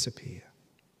will disappear.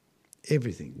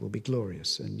 Everything will be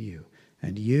glorious and new.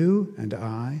 And you and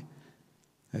I,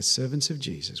 as servants of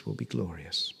Jesus, will be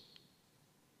glorious.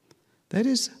 That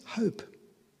is hope.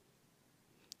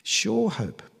 Sure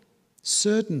hope.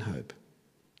 Certain hope.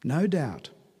 No doubt.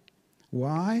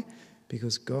 Why?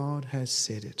 Because God has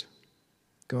said it.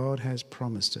 God has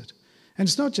promised it. And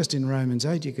it's not just in Romans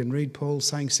 8. You can read Paul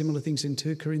saying similar things in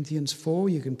 2 Corinthians 4.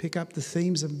 You can pick up the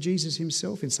themes of Jesus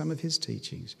himself in some of his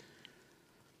teachings.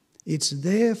 It's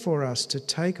there for us to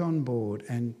take on board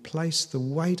and place the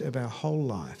weight of our whole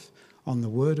life on the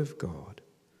Word of God,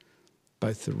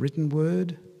 both the written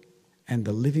Word and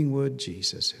the living Word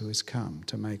Jesus, who has come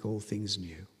to make all things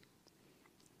new.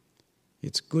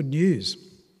 It's good news.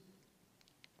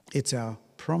 It's our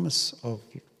promise of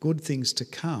good things to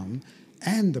come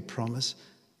and the promise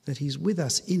that he's with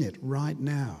us in it right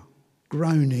now,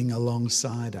 groaning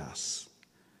alongside us,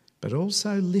 but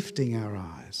also lifting our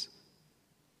eyes.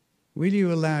 Will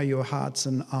you allow your hearts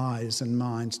and eyes and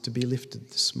minds to be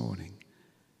lifted this morning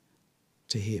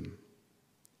to him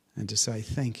and to say,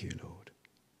 thank you, Lord.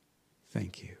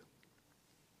 Thank you.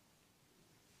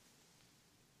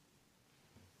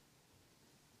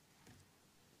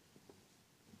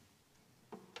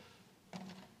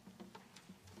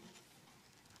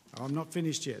 I'm not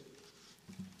finished yet.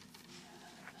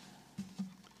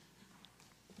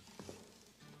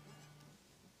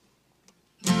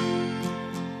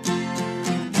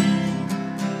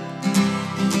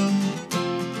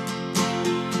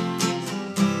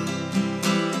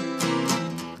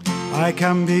 I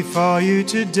come before you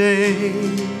today,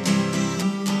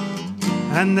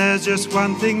 and there's just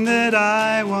one thing that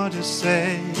I want to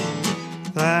say.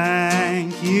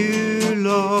 Thank you,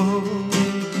 Lord.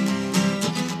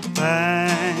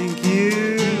 Thank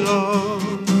you, Lord.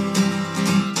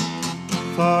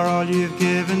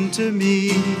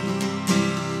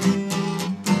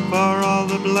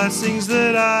 blessings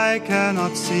that I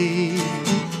cannot see.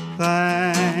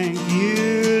 Thank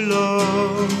you,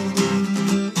 Lord.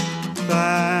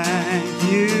 Thank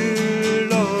you,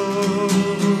 Lord.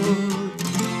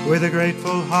 With a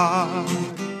grateful heart,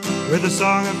 with a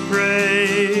song of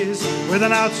praise, with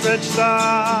an outstretched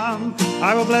arm,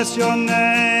 I will bless your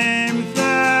name.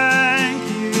 Thank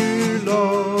you,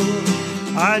 Lord.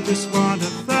 I just want to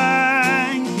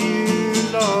thank you,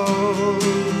 Lord.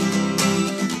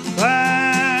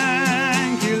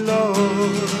 Thank you, Lord.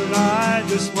 I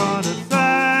just want to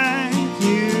thank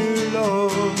you,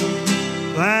 Lord.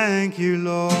 Thank you,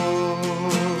 Lord.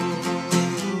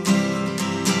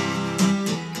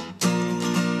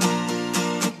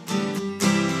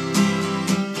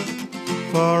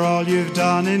 For all you've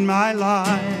done in my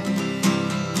life,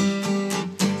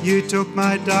 you took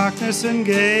my darkness and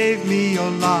gave me your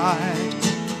light.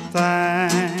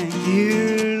 Thank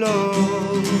you,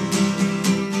 Lord.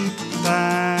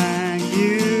 Thank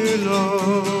you,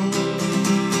 Lord.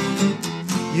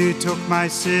 You took my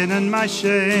sin and my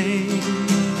shame.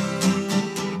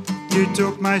 You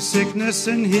took my sickness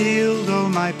and healed all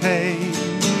my pain.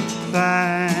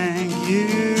 Thank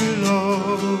you,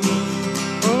 Lord.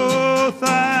 Oh,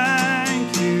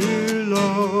 thank you,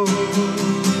 Lord.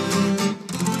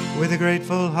 With a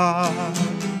grateful heart,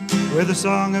 with a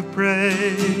song of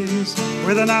praise,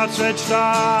 with an outstretched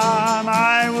arm,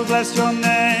 I will bless your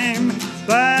name.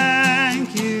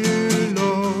 Thank you,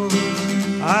 Lord.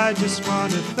 I just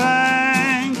want to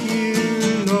thank you,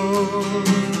 Lord.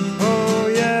 Oh,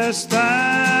 yes,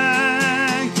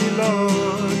 thank you,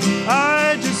 Lord.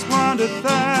 I just want to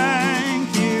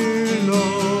thank you,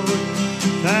 Lord.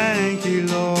 Thank you,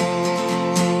 Lord.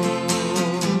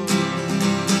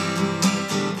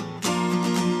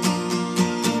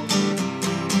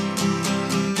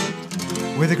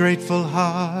 With a grateful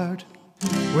heart,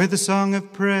 with a song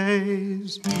of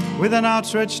praise, with an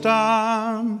outstretched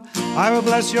arm, I will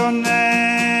bless your name.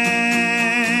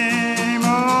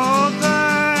 Oh,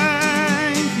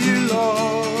 thank you,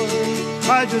 Lord.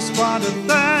 I just want to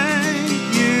thank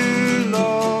you,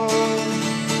 Lord.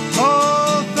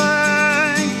 Oh,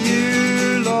 thank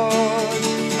you, Lord.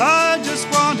 I just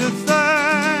want to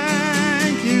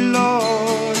thank you,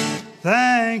 Lord.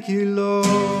 Thank you,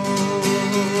 Lord.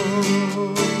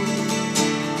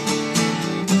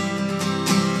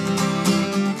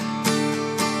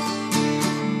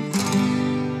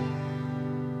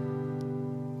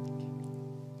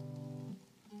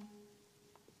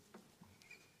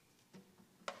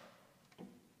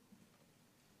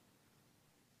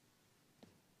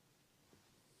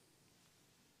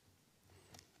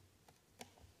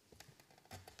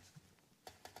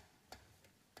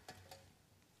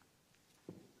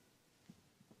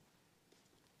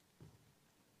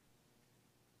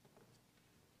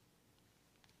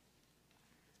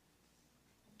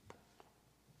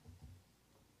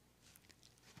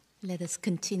 Let us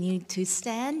continue to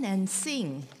stand and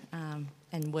sing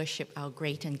and worship our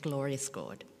great and glorious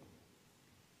God.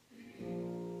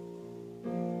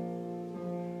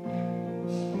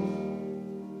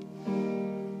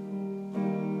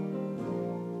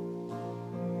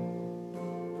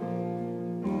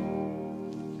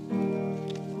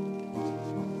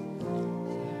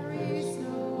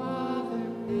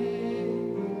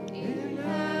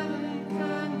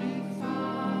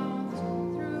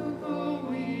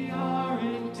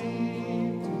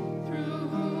 Through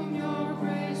whom your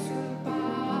grace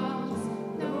abounds,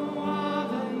 no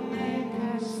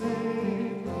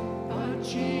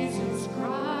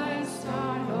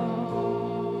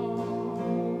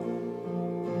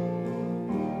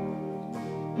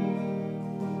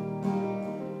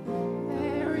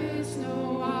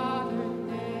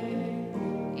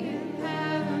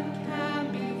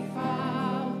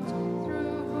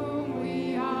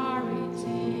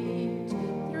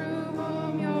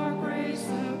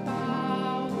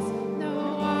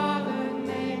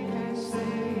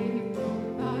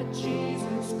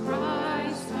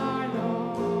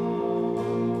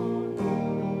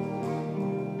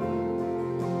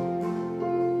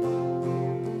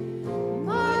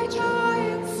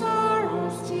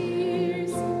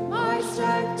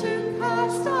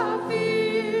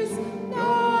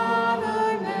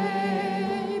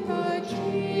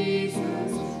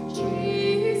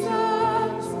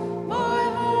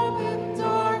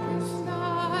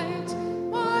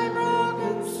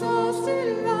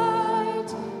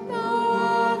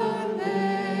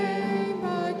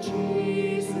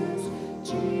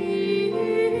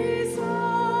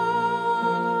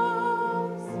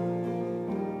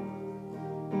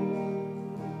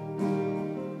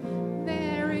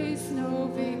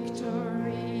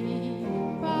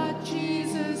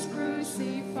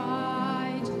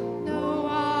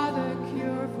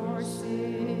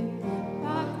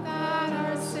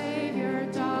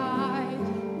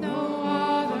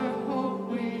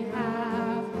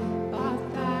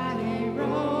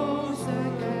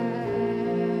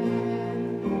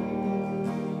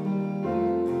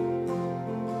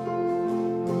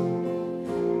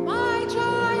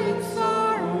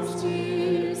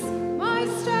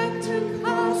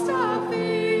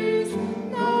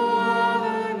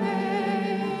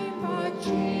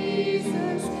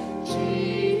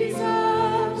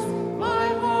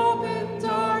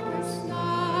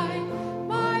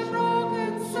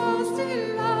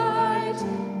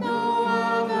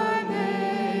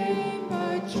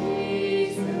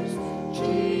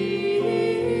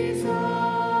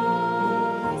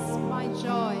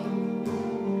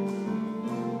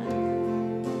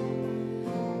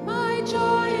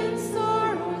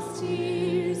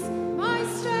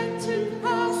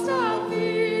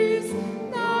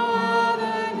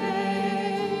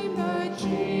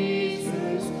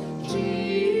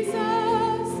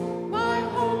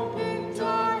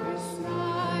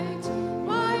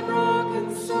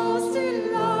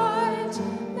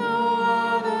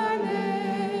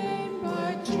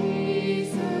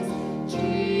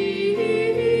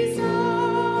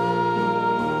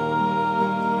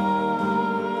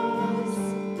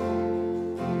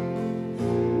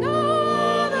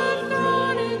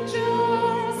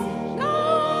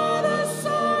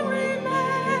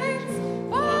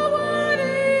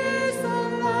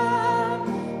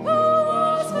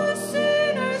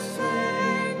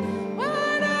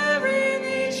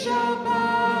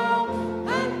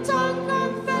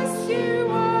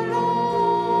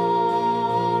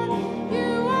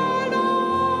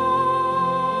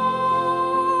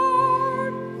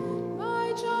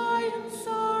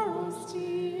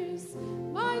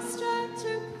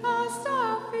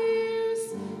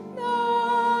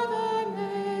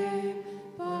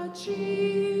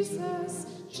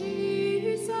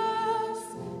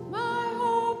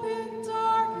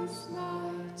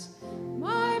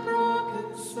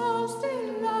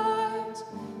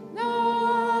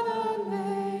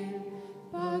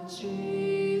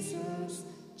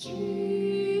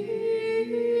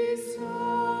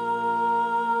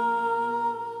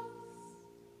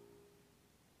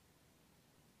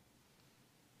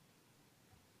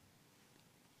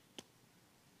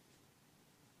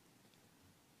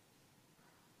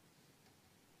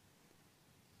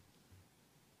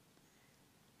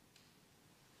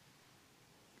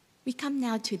We come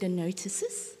now to the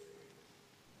notices.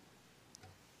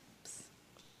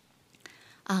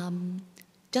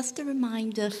 Just a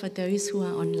reminder for those who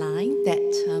are online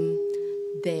that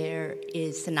there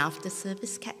is an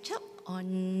after-service catch-up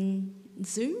on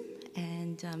Zoom,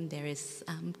 and there is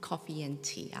coffee and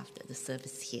tea after the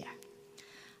service here.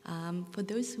 For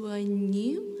those who are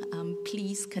new,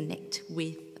 please connect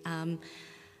with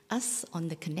us on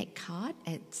the Connect card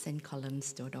at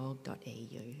stcolumns.org.au.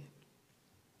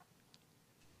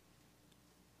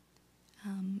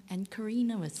 And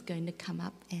Karina was going to come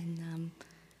up and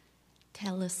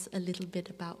tell us a little bit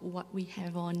about what we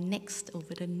have on next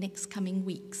over the next coming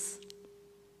weeks.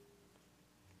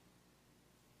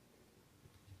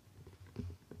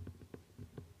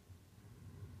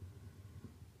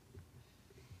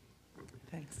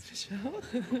 Thanks, Michelle.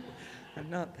 I'm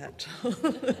not that tall.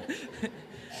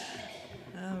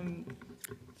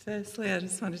 Firstly, I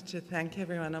just wanted to thank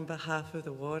everyone on behalf of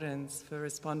the wardens for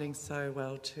responding so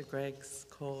well to Greg's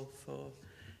call for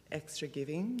extra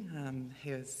giving.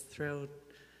 He was thrilled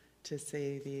to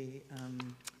see the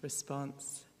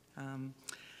response. And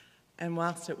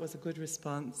whilst it was a good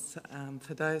response,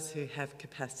 for those who have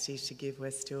capacity to give,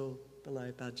 we're still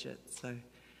below budget. So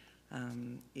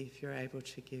if you're able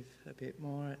to give a bit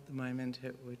more at the moment,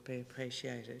 it would be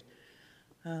appreciated.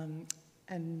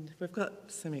 And we've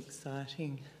got some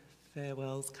exciting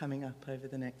farewells coming up over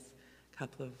the next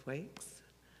couple of weeks.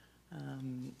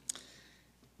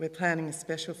 We're planning a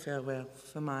special farewell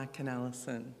for Mike and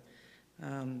Alison.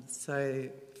 So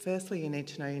firstly, you need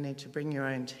to bring your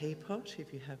own teapot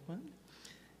if you have one.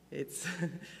 It's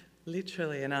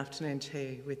literally an afternoon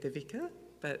tea with the vicar,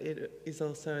 but it is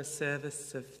also a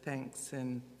service of thanks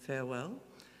and farewell.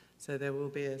 So there will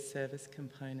be a service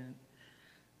component.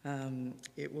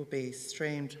 It will be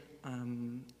streamed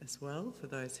as well for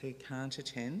those who can't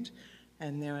attend.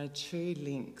 And there are 2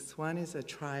 links. One is a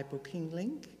try booking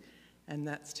link, and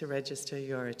that's to register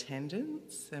your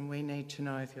attendance. And we need to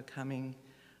know if you're coming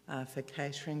for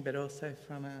catering, but also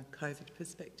from a COVID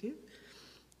perspective.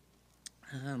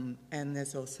 And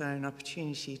there's also an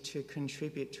opportunity to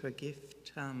contribute to a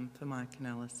gift for Mike and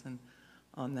Alison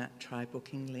on that try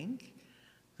booking link.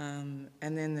 And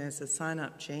then there's a Sign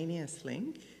Up Genius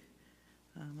link.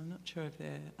 I'm not sure if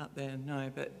they're up there,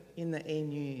 no, but in the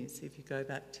e-news, if you go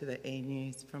back to the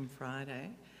e-news from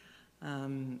Friday,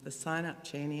 the Sign Up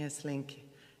Genius link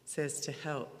says to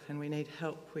help, and we need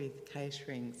help with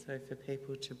catering, so for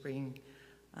people to bring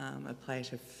a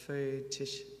plate of food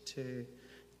to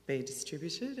be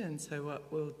distributed. And so what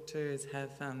we'll do is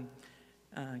have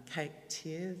cake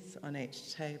tiers on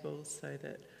each table so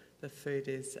that the food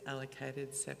is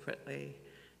allocated separately,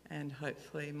 and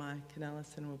hopefully Mike and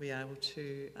Alison will be able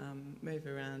to move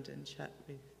around and chat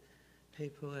with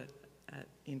people at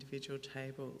individual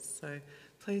tables. So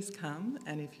please come,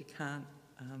 and if you can't,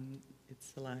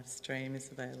 it's the live stream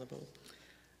is available.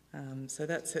 So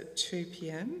that's at 2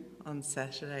 p.m. on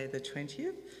Saturday the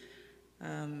 20th.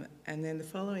 And then the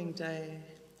following day,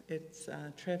 it's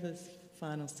Trevor's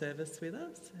final service with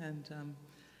us, and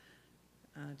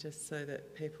just so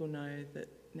that people know that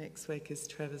next week is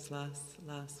Trevor's last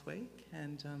week.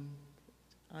 And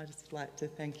I'd just like to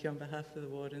thank you on behalf of the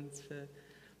wardens for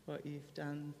what you've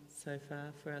done so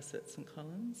far for us at St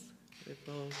Columns. We've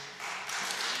all...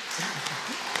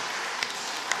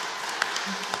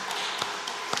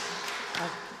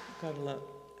 I've got a lot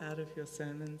out of your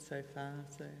sermon so far,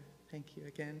 so thank you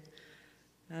again.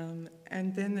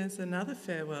 And then there's another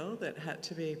farewell that had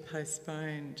to be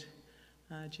postponed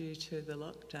due to the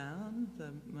lockdown,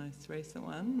 the most recent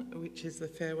one, which is the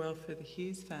farewell for the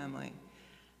Hughes family.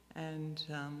 And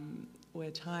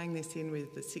we're tying this in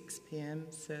with the 6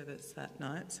 p.m. service that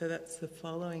night. So that's the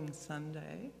following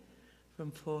Sunday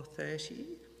from 4:30.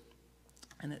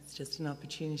 And it's just an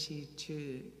opportunity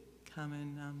to come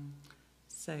and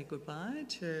say goodbye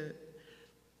to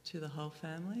the whole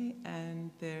family.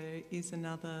 And there is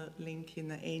another link in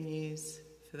the e-news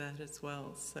for that as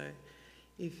well. So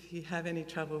if you have any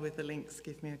trouble with the links,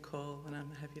 give me a call and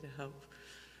I'm happy to help.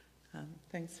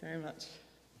 Thanks very much.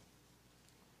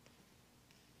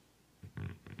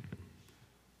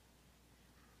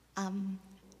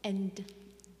 And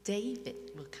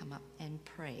David will come up and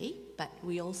pray, but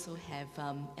we also have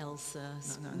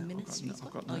Elsa's ministry as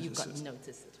well. Oh, you've got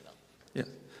notice as well. Yeah,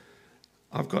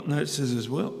 I've got notices as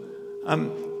well.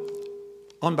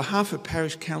 On behalf of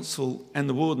Parish Council and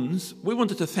the wardens, we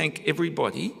wanted to thank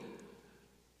everybody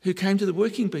who came to the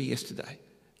Working Bee yesterday.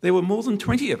 There were more than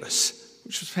 20 of us,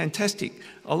 which was fantastic.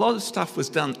 A lot of stuff was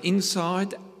done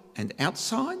inside and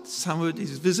outside. Some of it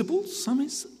is visible, some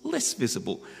is less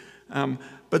visible.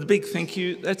 But a big thank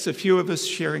you. That's a few of us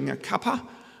sharing a cuppa.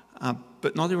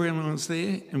 but not everyone was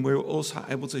there, and we were also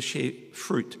able to share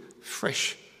fruit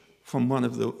fresh from one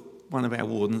of our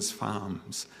warden's farm.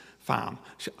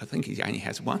 I think he only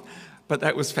has one, but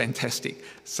that was fantastic.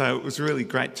 So it was a really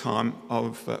great time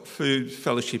of food,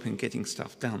 fellowship, and getting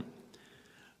stuff done.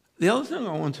 The other thing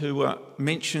I want to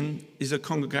mention is a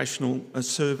congregational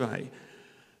survey.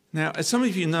 Now, as some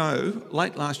of you know,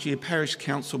 late last year, Parish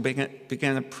Council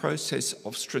began a process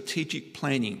of strategic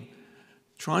planning,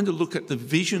 trying to look at the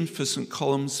vision for St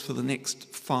Columb's for the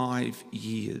next 5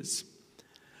 years.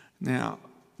 Now,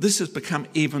 this has become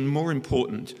even more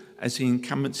important as the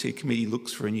Incumbency Committee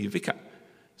looks for a new vicar.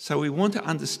 So we want to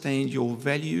understand your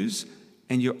values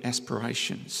and your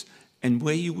aspirations and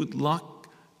where you would like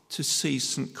to see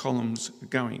St Columb's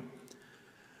going.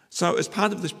 So as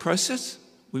part of this process,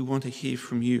 we want to hear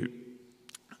from you.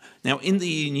 Now, in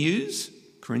the e-news,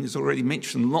 Corinne has already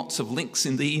mentioned lots of links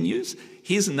in the e-news.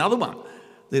 Here's another one.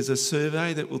 There's a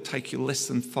survey that will take you less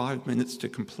than 5 minutes to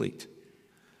complete.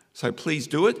 So please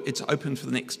do it. It's open for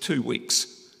the next 2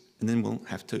 weeks, and then we'll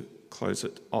have to close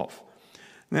it off.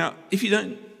 Now, if you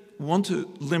don't want to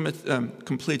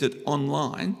complete it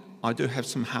online, I do have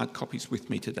some hard copies with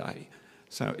me today.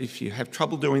 So if you have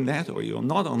trouble doing that or you're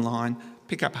not online,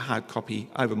 pick up a hard copy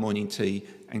over morning tea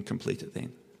and complete it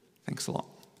then. Thanks a lot.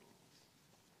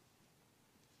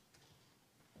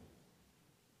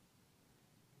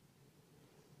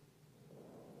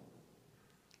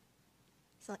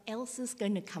 So Elsa's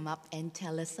going to come up and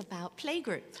tell us about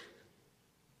playgroup.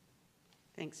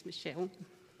 Thanks, Michelle.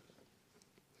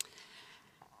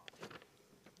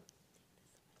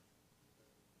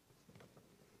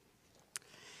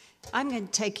 I'm going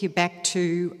to take you back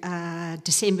to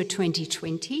December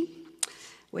 2020,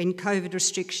 when COVID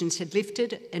restrictions had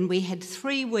lifted, and we had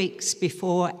 3 weeks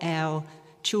before our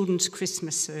children's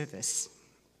Christmas service.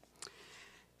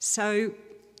 So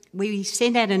we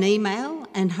sent out an email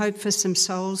and hoped for some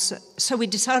souls. So we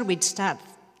decided we'd start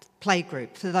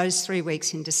playgroup for those 3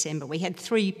 weeks in December. We had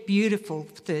 3 beautiful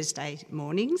Thursday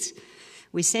mornings.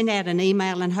 We sent out an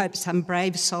email and hoped some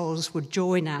brave souls would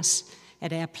join us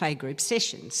at our playgroup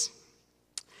sessions.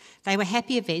 They were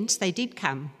happy events. They did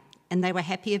come, and they were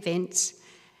happy events,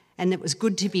 and it was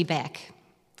good to be back.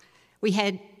 We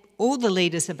had all the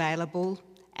leaders available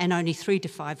and only 3 to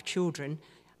 5 children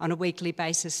on a weekly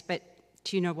basis, but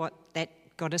do you know what? That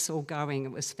got us all going.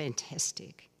 It was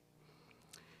fantastic.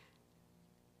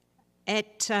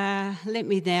 Let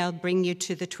me now bring you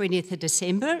to the 20th of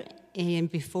December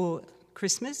and before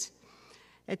Christmas.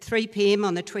 At 3 p.m.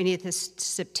 on the 20th of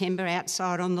September,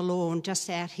 outside on the lawn, just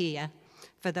out here,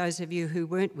 for those of you who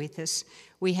weren't with us,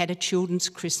 we had a children's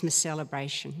Christmas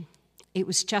celebration. It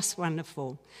was just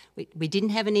wonderful. We didn't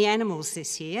have any animals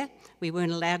this year. We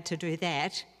weren't allowed to do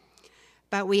that.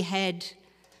 But we had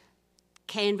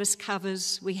canvas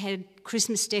covers, we had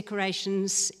Christmas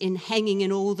decorations hanging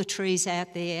in all the trees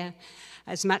out there,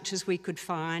 as much as we could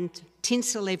find,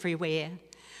 tinsel everywhere.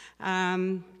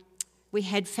 We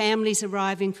had families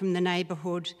arriving from the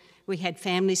neighbourhood, we had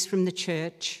families from the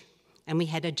church, and we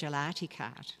had a gelati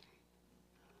cart.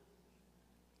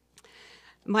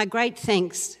 My great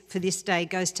thanks for this day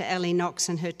goes to Ellie Knox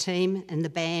and her team and the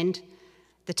band,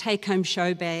 the take-home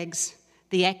show bags,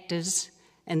 the actors,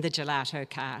 and the gelato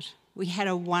cart. We had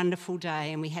a wonderful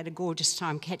day and we had a gorgeous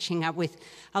time catching up with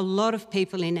a lot of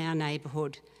people in our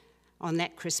neighbourhood on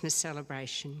that Christmas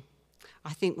celebration.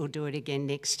 I think we'll do it again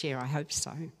next year, I hope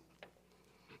so.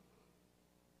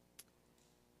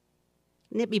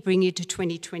 Let me bring you to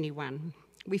 2021.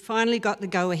 We finally got the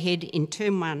go-ahead in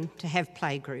term 1 to have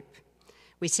playgroup.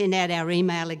 We sent out our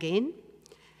email again,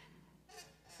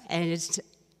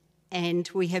 and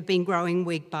we have been growing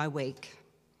week by week.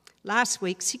 Last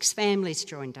week, 6 families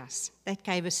joined us. That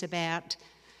gave us about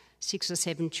 6 or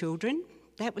 7 children.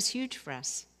 That was huge for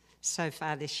us so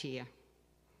far this year.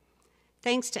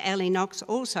 Thanks to Ellie Knox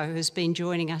also, who's been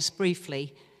joining us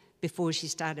briefly before she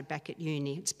started back at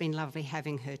uni. It's been lovely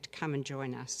having her to come and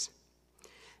join us.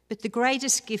 But the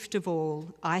greatest gift of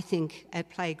all, I think,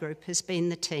 at Playgroup has been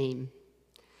the team.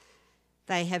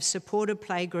 They have supported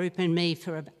Playgroup and me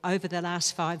for over the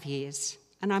last 5 years,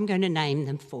 and I'm going to name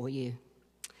them for you.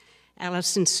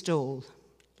 Alison Stall,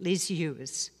 Liz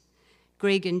Ewers,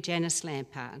 Greg and Janice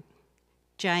Lampard,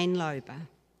 Jane Lober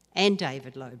and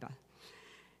David Lober,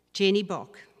 Jenny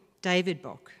Bock, David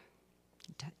Bock,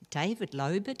 David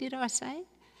Lober, did I say?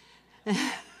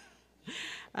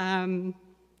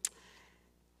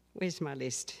 Where's my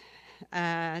list?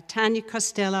 Tanya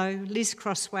Costello, Liz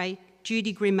Crossway,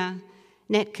 Judy Grimmer,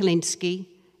 Nat Kalinsky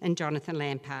and Jonathan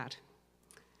Lampard.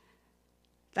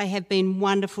 They have been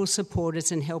wonderful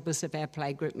supporters and helpers of our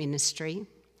playgroup ministry.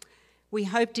 We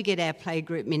hope to get our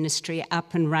playgroup ministry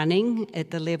up and running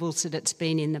at the levels that it's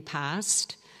been in the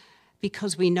past,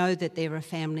 because we know that there are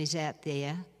families out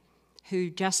there who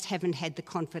just haven't had the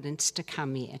confidence to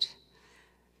come yet.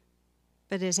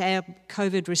 But as our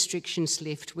COVID restrictions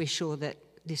lift, we're sure that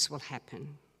this will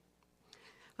happen.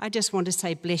 I just want to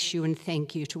say bless you and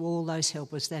thank you to all those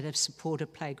helpers that have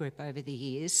supported Playgroup over the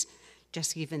years,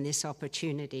 just given this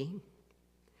opportunity.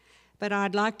 But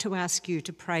I'd like to ask you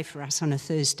to pray for us on a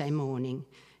Thursday morning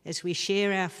as we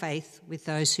share our faith with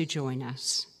those who join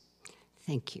us.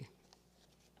 Thank you.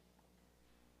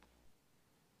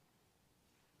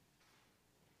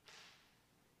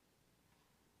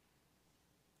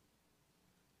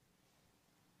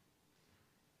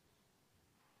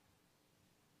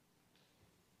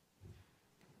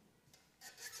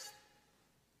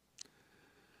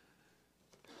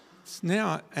 It's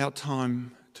now our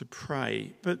time to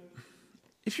pray, but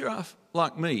if you're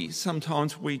like me,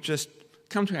 sometimes we just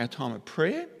come to our time of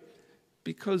prayer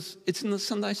because it's in the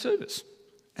Sunday service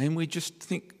and we just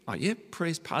think, oh yeah,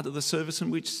 prayer's part of the service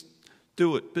and we just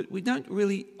do it, but we don't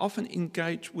really often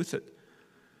engage with it.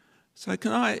 So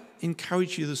can I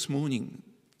encourage you this morning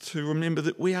to remember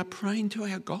that we are praying to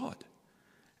our God,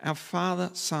 our Father,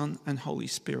 Son and Holy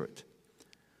Spirit.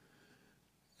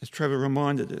 As Trevor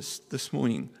reminded us this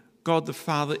morning, God the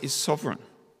Father is sovereign.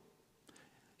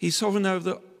 He's sovereign over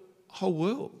the whole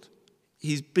world.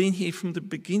 He's been here from the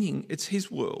beginning. It's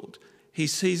his world. He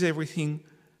sees everything,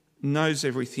 knows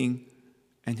everything,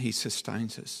 and he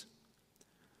sustains us.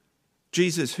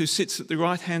 Jesus, who sits at the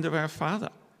right hand of our Father,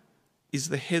 is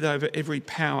the head over every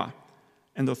power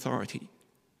and authority.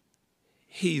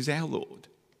 He is our Lord,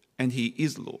 and he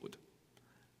is Lord.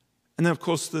 And then, of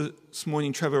course, this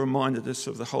morning Trevor reminded us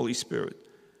of the Holy Spirit,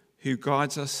 who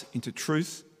guides us into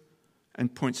truth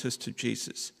and points us to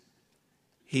Jesus.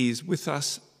 He is with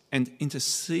us and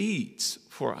intercedes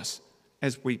for us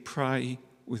as we pray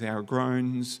with our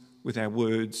groans, with our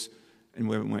words, and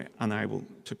when we're unable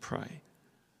to pray.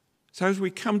 So as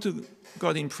we come to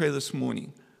God in prayer this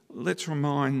morning, let's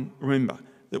remember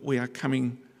that we are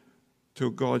coming to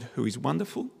a God who is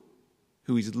wonderful,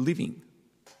 who is living,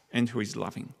 and who is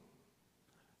loving.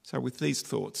 So with these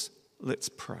thoughts, let's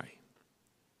pray.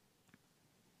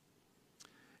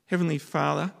 Heavenly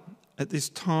Father, at this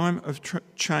time of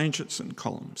change at St.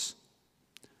 Columns,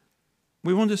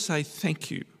 we want to say thank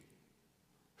you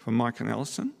for Mike and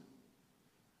Alison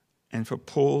and for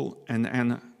Paul and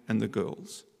Anna and the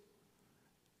girls.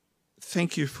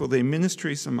 Thank you for their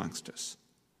ministries amongst us,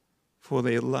 for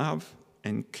their love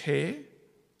and care,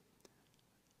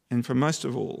 and for most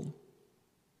of all,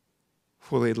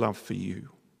 for their love for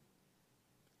you.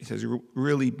 It has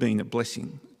really been a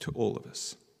blessing to all of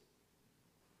us.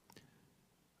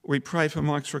 We pray for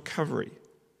Mike's recovery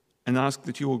and ask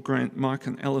that you will grant Mike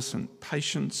and Alison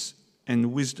patience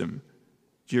and wisdom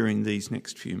during these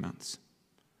next few months.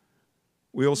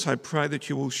 We also pray that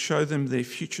you will show them their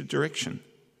future direction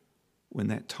when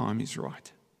that time is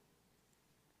right.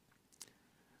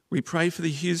 We pray for the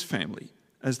Hughes family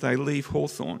as they leave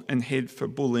Hawthorn and head for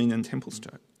Bulleen and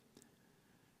Templestowe.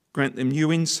 Grant them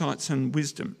new insights and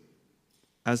wisdom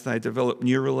as they develop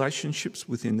new relationships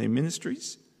within their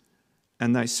ministries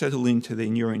and they settle into their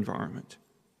new environment.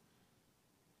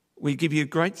 We give you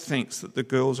great thanks that the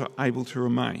girls are able to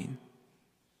remain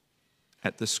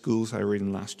at the schools they were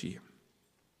in last year.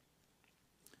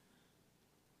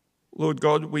 Lord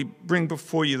God, we bring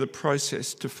before you the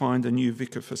process to find a new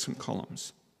vicar for St.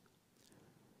 Columns.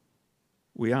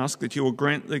 We ask that you will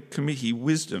grant the committee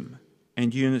wisdom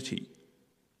and unity,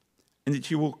 and that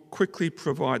you will quickly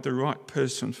provide the right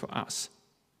person for us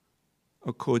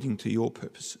according to your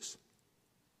purposes.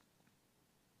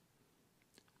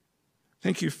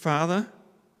 Thank you, Father,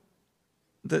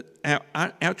 that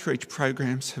our outreach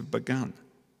programs have begun,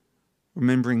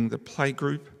 remembering the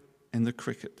playgroup and the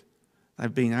cricket.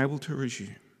 They've been able to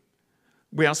resume.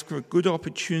 We ask for good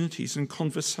opportunities and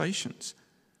conversations,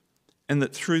 and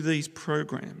that through these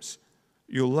programs,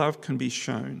 your love can be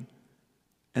shown,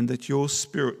 and that your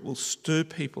Spirit will stir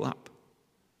people up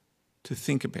to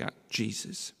think about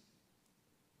Jesus.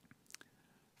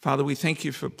 Father, we thank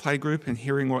you for playgroup and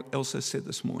hearing what Elsa said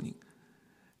this morning.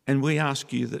 And we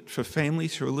ask you that for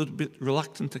families who are a little bit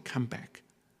reluctant to come back,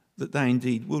 that they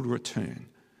indeed will return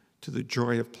to the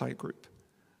joy of playgroup.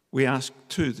 We ask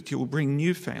too that you will bring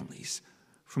new families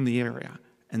from the area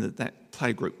and that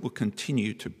playgroup will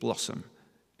continue to blossom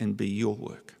and be your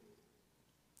work.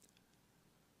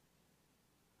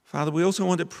 Father, we also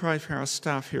want to pray for our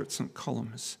staff here at St.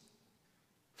 Columns,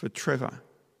 for Trevor,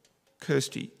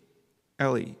 Kirsty,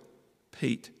 Ali,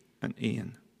 Pete and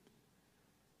Ian.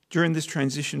 During this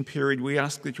transition period, we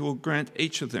ask that you will grant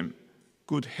each of them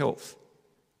good health,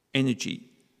 energy,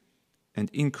 and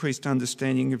increased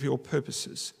understanding of your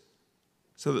purposes,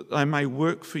 so that they may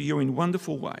work for you in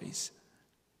wonderful ways,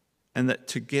 and that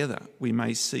together we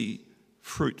may see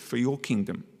fruit for your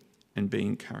kingdom and be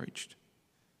encouraged.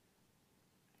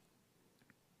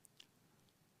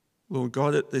 Lord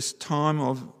God, at this time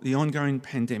of the ongoing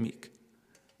pandemic,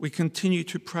 we continue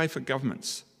to pray for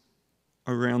governments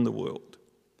around the world,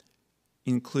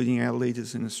 including our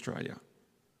leaders in Australia,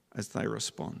 as they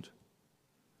respond.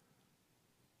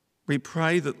 We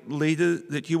pray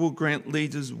that you will grant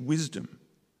leaders wisdom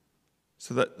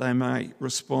so that they may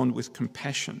respond with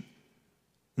compassion,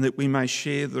 and that we may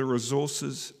share the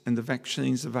resources and the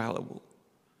vaccines available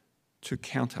to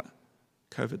counter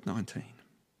COVID-19.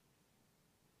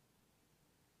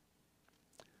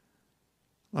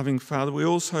 Loving Father, we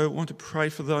also want to pray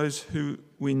for those who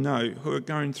we know who are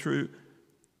going through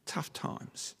tough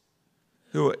times,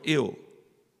 who are ill,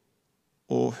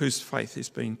 or whose faith is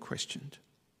being questioned.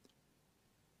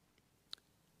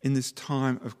 In this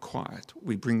time of quiet,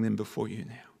 we bring them before you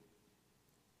now.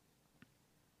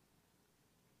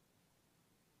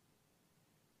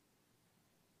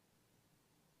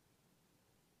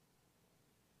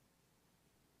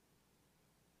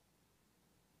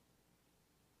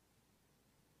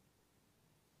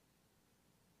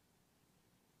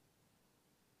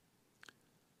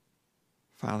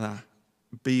 Father,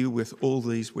 be with all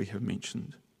these we have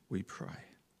mentioned, we pray.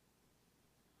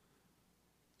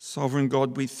 Sovereign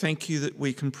God, we thank you that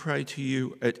we can pray to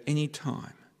you at any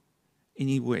time,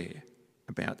 anywhere,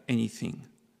 about anything.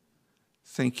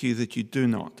 Thank you that you do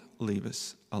not leave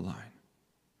us alone.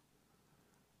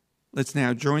 Let's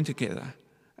now join together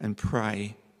and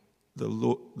pray the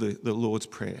Lord's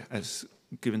Prayer as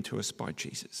given to us by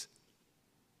Jesus.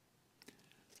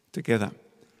 Together.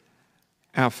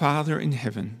 Our Father in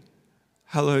heaven,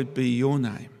 hallowed be your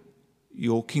name.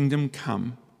 Your kingdom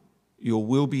come, your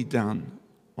will be done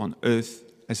on earth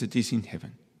as it is in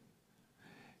heaven.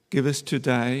 Give us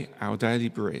today our daily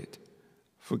bread.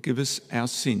 Forgive us our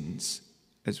sins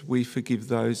as we forgive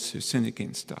those who sin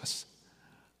against us.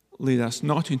 Lead us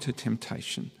not into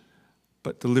temptation,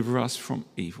 but deliver us from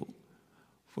evil.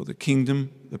 For the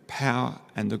kingdom, the power,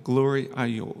 and the glory are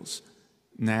yours,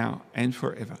 now and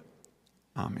forever.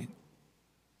 Amen.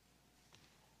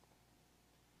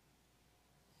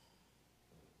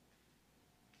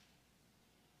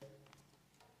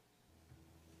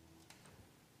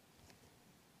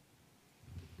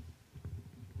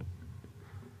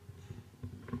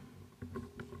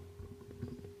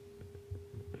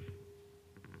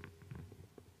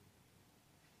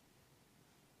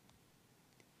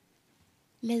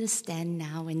 Let us stand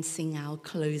now and sing our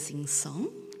closing song,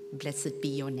 Blessed Be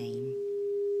Your Name.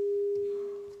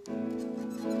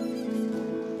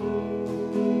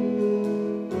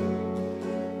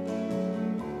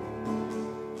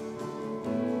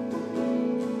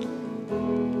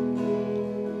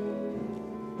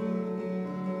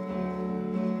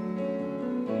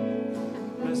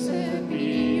 Blessed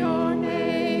be your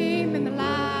name in the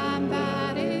land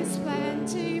that is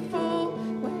plentiful,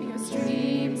 where your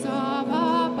streams of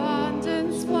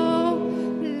abundance flow.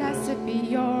 Blessed be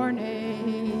your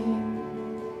name.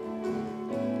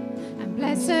 And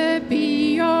blessed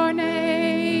be your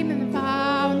name, and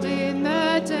found in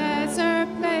the desert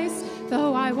place.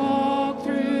 Though I walk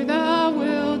through the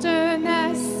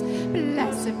wilderness,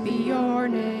 blessed be your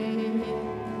name.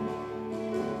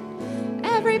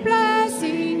 Every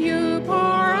blessing you pour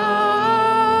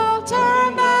out,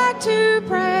 turn back to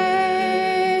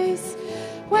praise.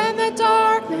 When the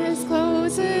darkness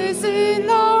closes in,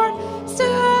 Lord, still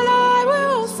I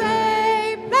will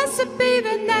say, blessed be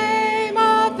the name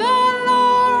of the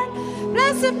Lord.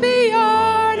 Blessed be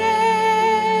your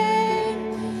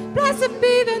name. Blessed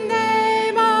be the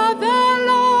name of the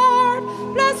Lord.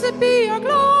 Blessed be your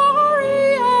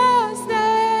glorious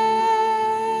name.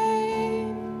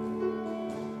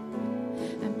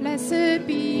 And blessed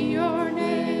be your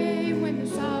name when the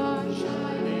sun's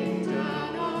shining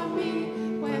down on me,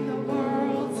 when the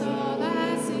world's all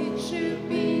as it should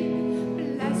be.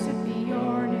 Blessed be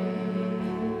your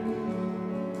name.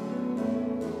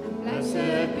 And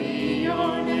blessed be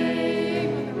your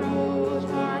name when the road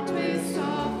marked with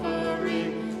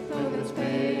suffering, though there's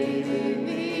pain in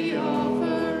the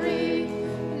offering.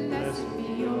 Blessed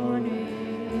be your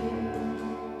name.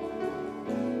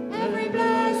 Every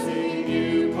blessing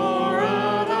you pour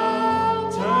out,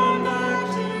 I'll turn back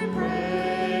to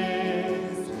praise.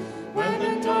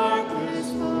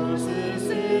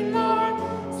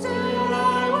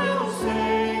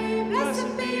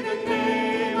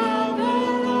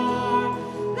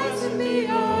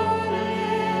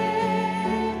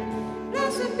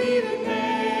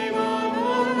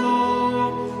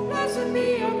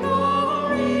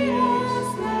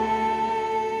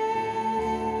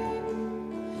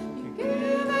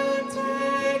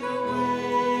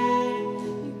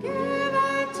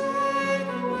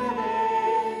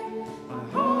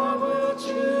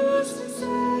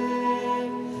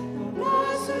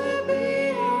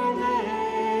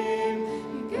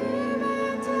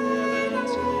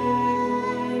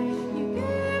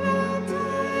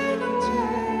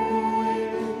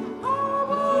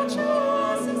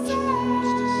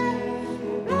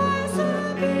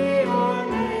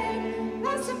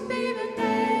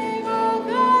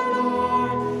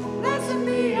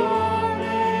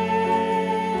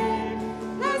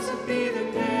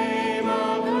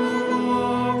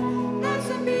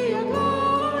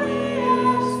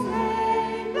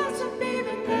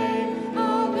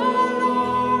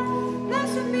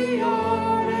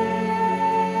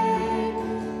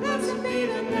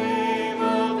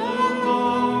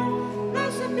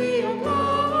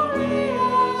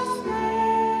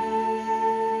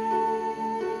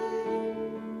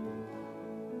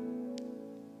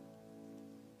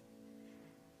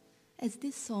 As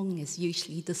this song is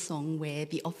usually the song where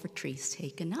the offertory is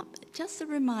taken up, just a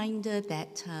reminder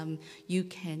that you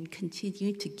can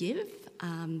continue to give.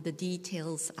 The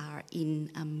details are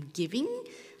in giving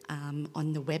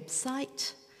on the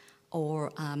website,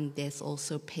 or there's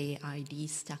also pay ID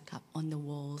stuck up on the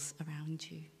walls around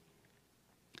you.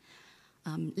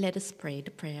 Let us pray the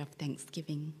prayer of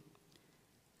thanksgiving.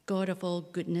 God of all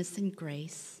goodness and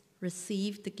grace,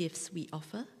 receive the gifts we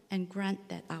offer and grant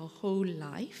that our whole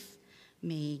life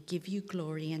may give you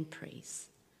glory and praise.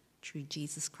 Through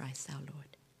Jesus Christ our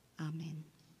Lord. Amen.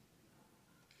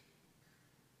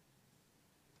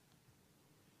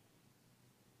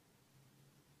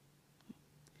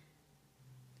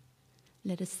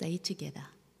 Let us say together,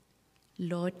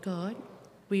 Lord God,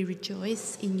 we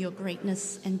rejoice in your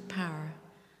greatness and power,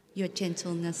 your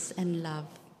gentleness and love,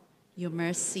 your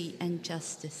mercy and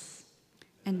justice.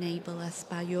 Enable us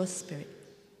by your Spirit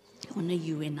to honor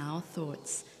you in our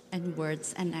thoughts and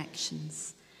words and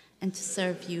actions, and to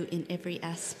serve you in every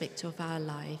aspect of our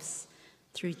lives.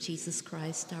 Through Jesus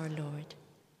Christ our Lord.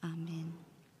 Amen.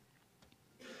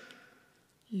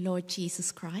 Lord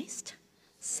Jesus Christ,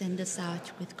 send us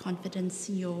out with confidence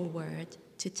in your word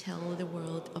to tell the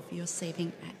world of your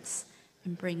saving acts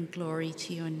and bring glory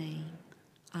to your name.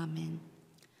 Amen.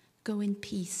 Go in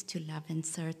peace to love and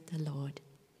serve the Lord.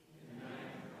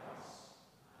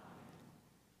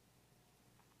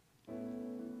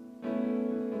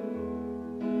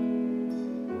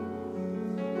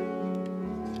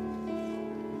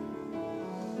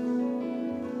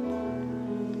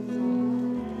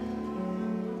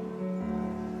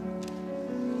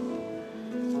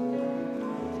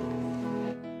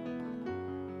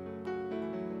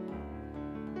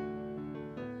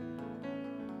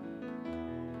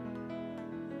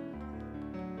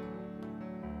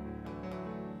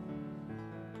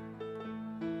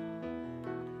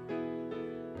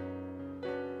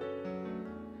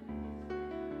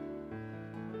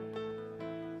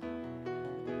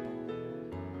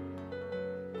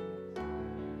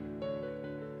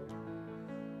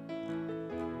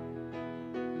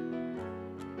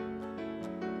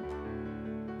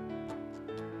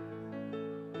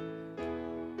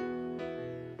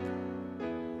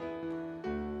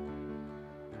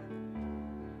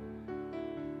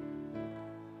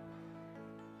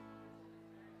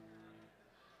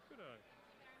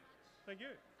 Thank you.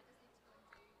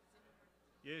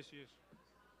 Yes, yes.